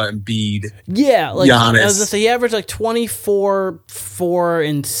like what Embiid. Yeah, Giannis. I was gonna say he averaged 24, 4,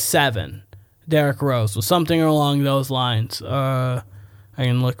 and 7. Derrick Rose was something along those lines. I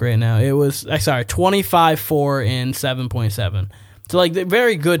can look right now. It was 25, 4, and 7.7. So like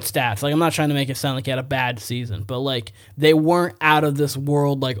very good stats. Like I'm not trying to make it sound like he had a bad season, but like they weren't out of this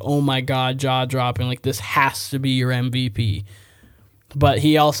world. Like oh my god, jaw dropping. Like this has to be your MVP. But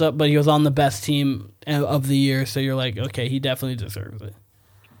he was on the best team of the year. So you're like, okay, he definitely deserves it.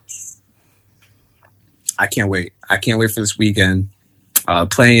 I can't wait. I can't wait for this weekend.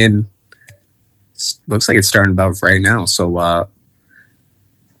 Playing looks like it's starting about right now. So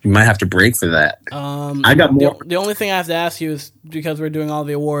you might have to break for that. I got more. The only thing I have to ask you is because we're doing all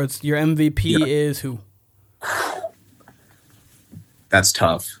the awards, your MVP is who? That's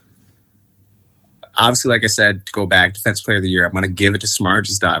tough. Obviously, like I said, to go back, Defensive Player of the Year, I'm going to give it to Smart,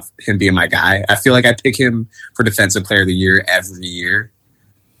 just not him being my guy. I feel like I pick him for Defensive Player of the Year every year.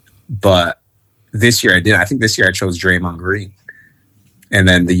 But this year I did. I think this year I chose Draymond Green. And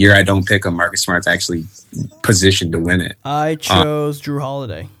then the year I don't pick him, Marcus Smart's actually positioned to win it. I chose Jrue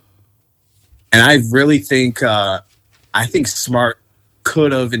Holiday. And I really think Smart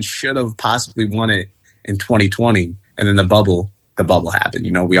could have and should have possibly won it in 2020. And then the bubble happened.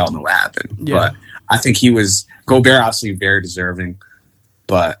 You know, we all know what happened. Yeah. But I think Gobert obviously very deserving.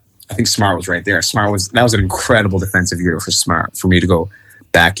 But I think Smart was right there. That was an incredible defensive year for Smart for me to go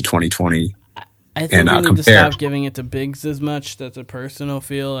back to 2020. I think we need to stop giving it to bigs as much. That's a personal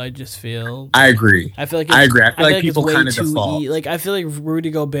feel. I just feel. I agree. I feel like people kind of default. I feel like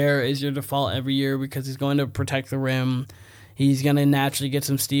Rudy Gobert is your default every year because he's going to protect the rim. He's going to naturally get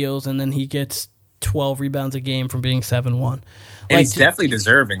some steals, and then he gets 12 rebounds a game from being 7-1. And he's definitely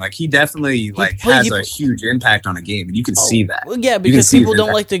deserving. Like he definitely has a huge impact on a game, and you can see that. Well, yeah, because people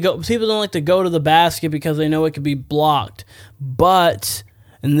don't like to go to the basket because they know it could be blocked. But.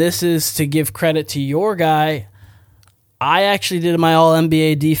 And this is to give credit to your guy. I actually did my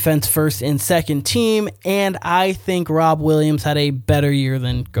All-NBA defense first and second team, and I think Rob Williams had a better year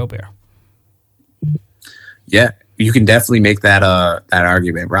than Gobert. Yeah, you can definitely make that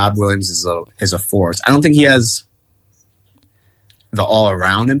argument. Rob Williams is a force. I don't think he has the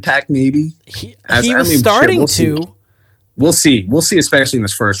all-around impact, maybe. He was starting to. We'll see. We'll see, especially in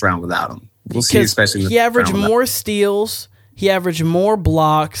this first round without him. We'll see, especially in he averaged more steals. He averaged more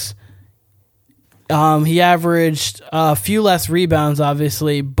blocks. He averaged a few less rebounds,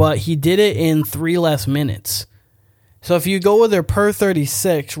 obviously, but he did it in 3 less minutes. So if you go with their per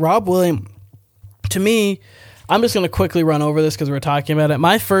 36, Rob Williams, to me, I'm just going to quickly run over this because we're talking about it.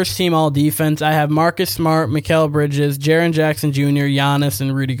 My first team all defense, I have Marcus Smart, Mikal Bridges, Jaren Jackson Jr., Giannis,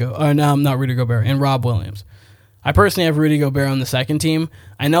 and and Rob Williams. I personally have Rudy Gobert on the second team.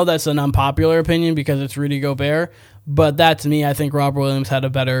 I know that's an unpopular opinion because it's Rudy Gobert, but that's me. I think Rob Williams had a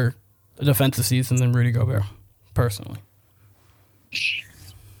better defensive season than Rudy Gobert, personally.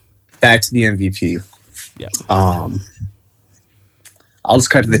 Back to the MVP. Yeah. I'll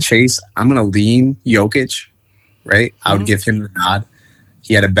just cut to the chase. I'm going to lean Jokic, right? I would give him the nod.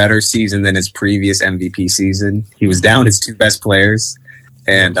 He had a better season than his previous MVP season. He was down his 2 best players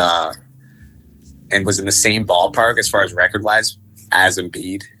and was in the same ballpark as far as record-wise as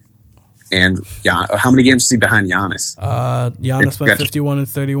Embiid. And how many games is he behind Giannis? Giannis went 51 and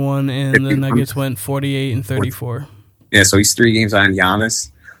 31, and the Nuggets went 48 and 34. Yeah, so he's 3 games behind Giannis.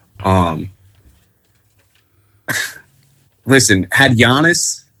 Listen, had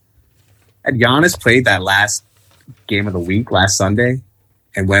Giannis played that last game of the week last Sunday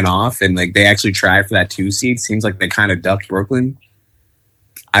and went off, and like they actually tried for that 2 seed, seems like they kind of ducked Brooklyn.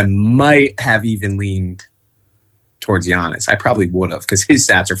 I might have even leaned towards Giannis. I probably would have because his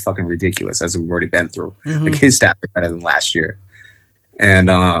stats are fucking ridiculous, as we've already been through. Like his stats are better than last year, and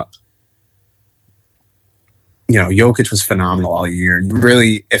Jokic was phenomenal all year.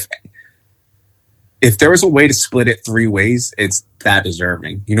 Really, if there was a way to split it 3 ways, it's that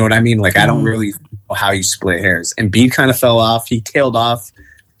deserving. You know what I mean? Like I don't really know how you split hairs. And Embiid kind of fell off. He tailed off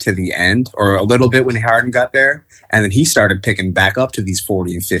to the end, or a little bit when Harden got there, and then he started picking back up to these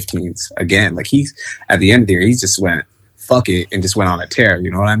 40 and 15s again. Like he's at the end of the year, he just went fuck it and just went on a tear. You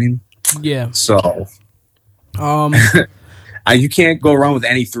know what I mean? Yeah. So, you can't go wrong with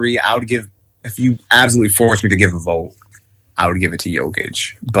any 3. I would give, if you absolutely forced me to give a vote, I would give it to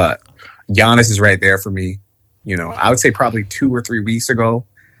Jokic. But Giannis is right there for me. You know, I would say probably 2 or 3 weeks ago,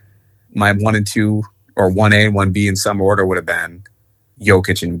 my 1 and 2 or 1A and 1B in some order would have been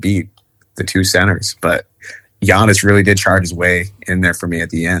Jokic and Embiid, the 2 centers. But Giannis really did charge his way in there for me at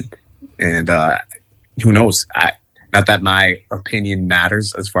the end. And who knows? Not that my opinion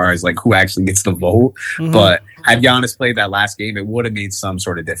matters as far as like who actually gets the vote, but had Giannis played that last game, it would have made some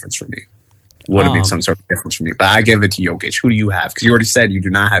sort of difference for me. But I give it to Jokic. Who do you have? Because you already said you do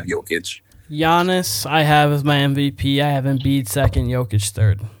not have Jokic. Giannis, I have as my MVP. I have Embiid second, Jokic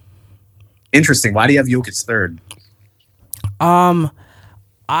third. Interesting. Why do you have Jokic third? I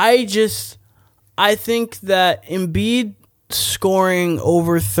think that Embiid scoring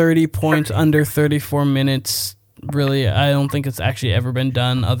over 30 points under 34 minutes, really, I don't think it's actually ever been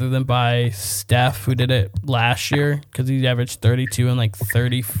done other than by Steph, who did it last year because he averaged 32 and like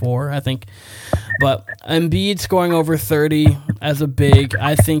 34, I think. But Embiid scoring over 30 as a big,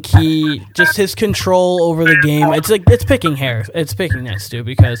 I think his control over the game, it's picking hairs. It's picking nits, too,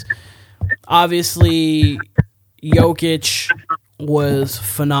 because obviously Jokic was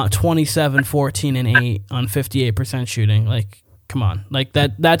 27, 14, and 8 on 58% shooting. Like, come on. Like,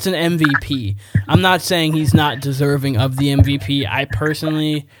 that's an MVP. I'm not saying he's not deserving of the MVP.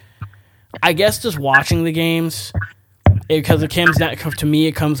 I guess just watching the games, because it comes down, to me,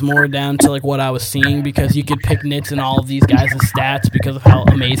 it comes more down to like what I was seeing, because you could pick nits in all of these guys' stats because of how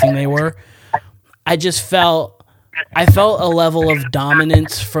amazing they were. I felt a level of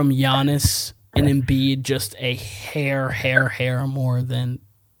dominance from Giannis and Embiid, just a hair more than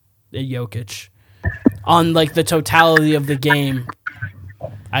Jokic on like the totality of the game,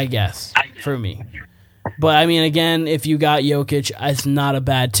 I guess, for me. But I mean, again, if you got Jokic, it's not a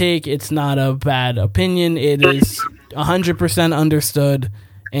bad take. It's not a bad opinion. It is 100% understood,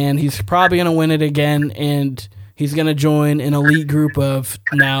 and he's probably going to win it again, and he's going to join an elite group of,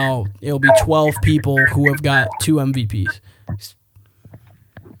 now it'll be 12 people who have got 2 MVPs.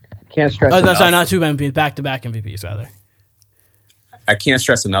 Can't stress. Sorry, not 2 MVPs, back-to-back MVPs, rather. I can't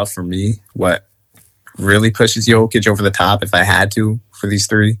stress enough for me what really pushes Jokic over the top, if I had to, for these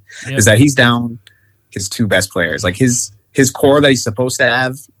 3, is that he's down his 2 best players. Like his core that he's supposed to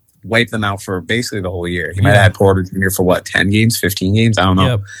have, wiped them out for basically the whole year. He might have had Porter Jr. for 10 games, 15 games? I don't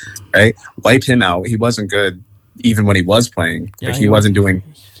know. Right? Wiped him out. He wasn't good even when he was playing. Yeah, like he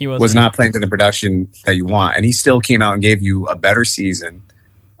was not playing to the production that you want. And he still came out and gave you a better season.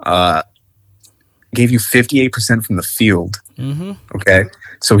 Gave you 58% from the field. Mm-hmm. Okay,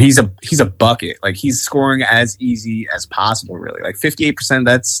 so he's a bucket. Like he's scoring as easy as possible. Really, like 58%.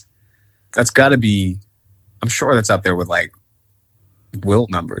 That's got to be. I'm sure that's up there with like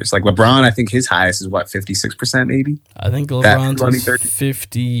Wilt numbers. Like LeBron, I think his highest is 56%, maybe. I think LeBron's was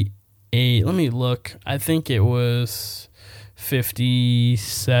 58. Let me look. I think it was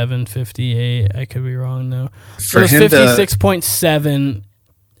 57, 58. I could be wrong though. It was 56.7.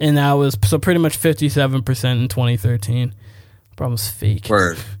 And that was so pretty much 57% in 2013. Problem was fake.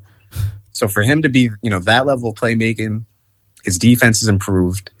 Word. So for him to be, that level of playmaking, his defense has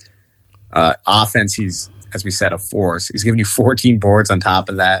improved. Offense, he's, as we said, a force. He's giving you 14 boards on top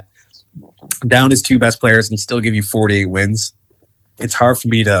of that. Down his 2 best players, and he still give you 48 wins. It's hard for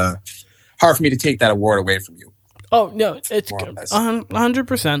me to take that award away from you. Oh no, it's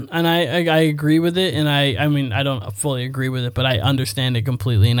 100%, and I agree with it, and I mean I don't fully agree with it, but I understand it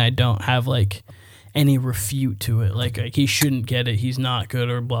completely, and I don't have like any refute to it. Like he shouldn't get it, he's not good,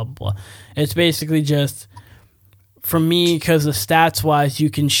 or blah blah blah. It's basically just for me, because the stats wise, you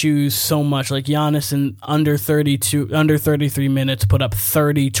can choose so much. Like Giannis in under 33 minutes put up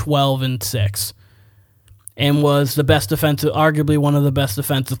 30, 12, and 6. And was the best defensive, arguably one of the best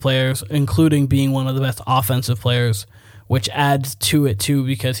defensive players, including being one of the best offensive players, which adds to it too,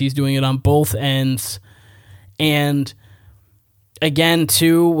 because he's doing it on both ends. And again,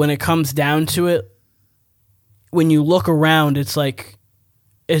 too, when it comes down to it, when you look around, it's like,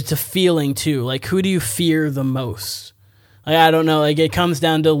 it's a feeling too. Like, who do you fear the most? Like, I don't know. Like, it comes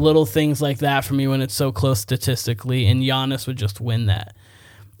down to little things like that for me when it's so close statistically, and Giannis would just win that.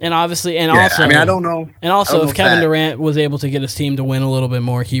 And obviously, also, I mean, I don't know. And also, if Kevin Durant was able to get his team to win a little bit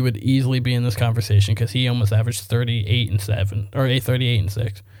more, he would easily be in this conversation because he almost averaged 38 and 7 or 38 and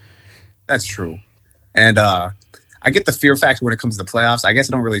 6. That's true. And I get the fear factor when it comes to the playoffs. I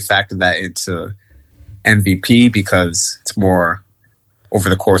guess I don't really factor that into MVP because it's more over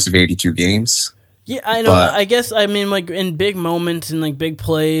the course of 82 games. Yeah, I know. I guess, I mean, like, in big moments and, like, big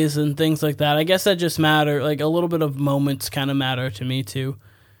plays and things like that, I guess that just matter. Like, a little bit of moments kind of matter to me, too.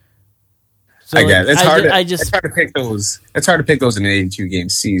 So, I guess it's hard to pick those. It's hard to pick those in an 82-game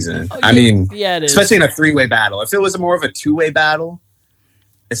season. I mean, yeah, it is. Especially in a 3-way battle. If it was more of a 2-way battle,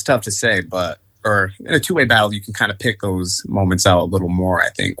 it's tough to say. Or in a 2-way battle, you can kind of pick those moments out a little more. I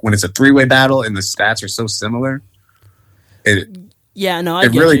think when it's a 3-way battle and the stats are so similar, I get you.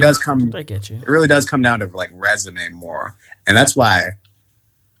 It really does come down to like resume more, and that's why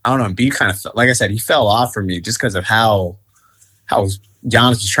I don't know. Embiid kind of, like I said, he fell off for me just because of how Giannis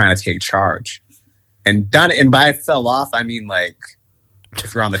was trying to take charge. And by fell off, I mean like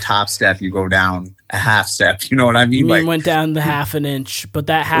if you're on the top step, you go down a half step. You know what I mean? You went down the half an inch, but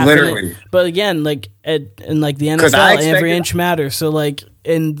that half literally. An inch, but again, like in like the 'Cause I NFL, expected- every inch matters. So like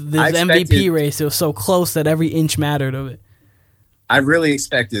in this MVP race, it was so close that every inch mattered of it. I really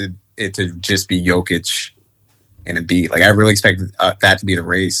expected it to just be Jokic and Embiid. Like I really expected that to be the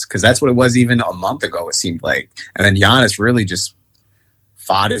race because that's what it was even a month ago. It seemed like, and then Giannis really just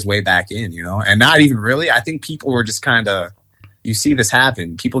fought his way back in. You know, and not even really. I think people were just kind of. You see this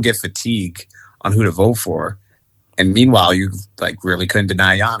happen. People get fatigued on who to vote for. And meanwhile, you like really couldn't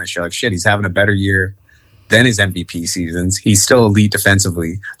deny Giannis. You're like, shit, he's having a better year than his MVP seasons. He's still elite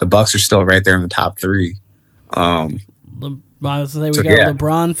defensively. The Bucks are still right there in the top 3. I was say we got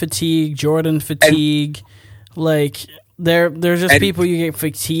LeBron fatigue, Jordan fatigue. Like there's just people you get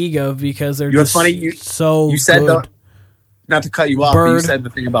fatigue of because they're just funny. You said good. Not to cut you off, but you said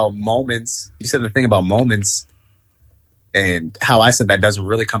the thing about moments. You said the thing about moments. And how I said that doesn't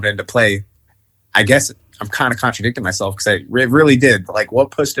really come into play. I guess I'm kind of contradicting myself because it really did. Like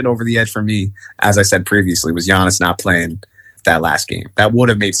what pushed it over the edge for me, as I said previously, was Giannis not playing that last game. That would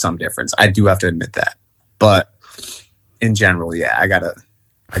have made some difference. I do have to admit that. But in general, yeah, I gotta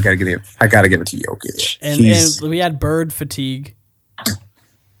give it to Jokic. And we had Bird fatigue.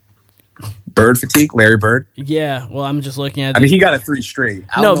 Bird fatigue, Larry Bird. Yeah, well, I'm just looking at. I mean, he got a 3 straight.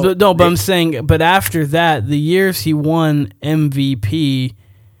 But I'm saying, but after that, the years he won MVP,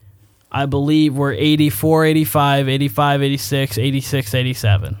 I believe were 84, 85, 85, 86, 86,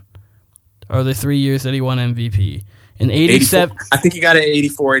 87, are the 3 years that he won MVP. In 87, I think he got it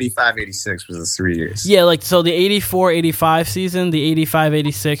 84, 85, 86 was the 3 years. Yeah, like so the 84, 85 season, the 85,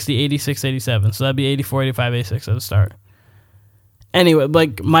 86, the 86, 87. So that'd be 84, 85, 86 at the start. Anyway,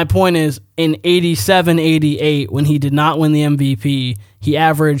 like my point is, in 87, 88, when he did not win the MVP, he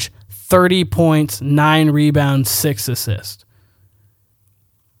averaged 30 points, 9 rebounds, 6 assists.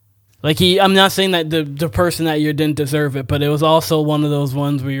 Like I'm not saying that the person that year didn't deserve it, but it was also one of those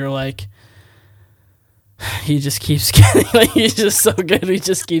ones where you're like, he just keeps getting, like he's just so good, he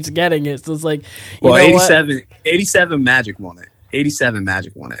just keeps getting it. So it's like, well, 87 Magic won it. 87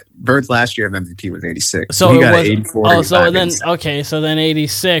 Magic won it. Bird's last year of MVP was 86. So he it got was 84. So then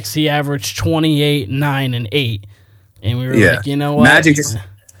 86 he averaged 28, 9, and 8. And we were like, you know what? Magic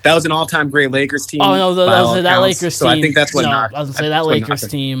that was an all-time great Lakers team. Oh no, that Lakers team. So I think that's what knocked. I was going to say that Lakers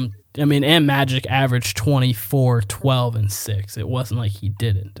team. I mean, and Magic averaged 24, 12, and 6. It wasn't like he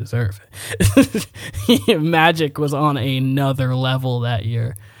didn't deserve it. Magic was on another level that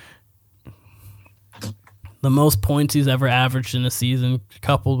year. The most points he's ever averaged in a season,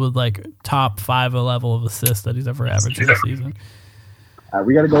 coupled with like top 5 level of assists that he's ever averaged in a season.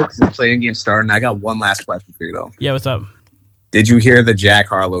 We got to go because the playing game starting. I got one last question for you, though. Yeah, what's up? Did you hear the Jack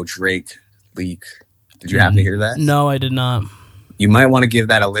Harlow Drake leak? Did you happen to hear that? No, I did not. You might want to give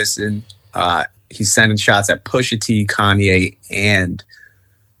that a listen. He's sending shots at Pusha T, Kanye, and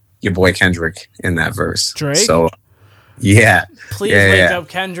your boy Kendrick in that verse. Drake? So, yeah. Please wake up,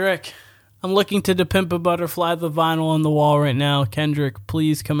 Kendrick. I'm looking to Pimp a Butterfly, the vinyl on the wall right now. Kendrick,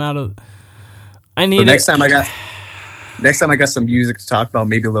 please come out of. I need. So next time I got some music to talk about.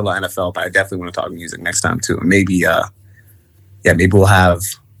 Maybe a little NFL, but I definitely want to talk music next time too. And maybe, maybe we'll have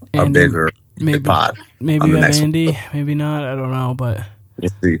a bigger pod. Maybe you have Andy. Maybe not. I don't know, but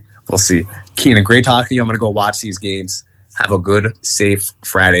we'll see. Keenan, great talking to you. I'm gonna go watch these games. Have a good, safe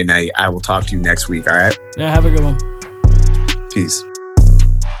Friday night. I will talk to you next week. All right. Yeah. Have a good one. Peace.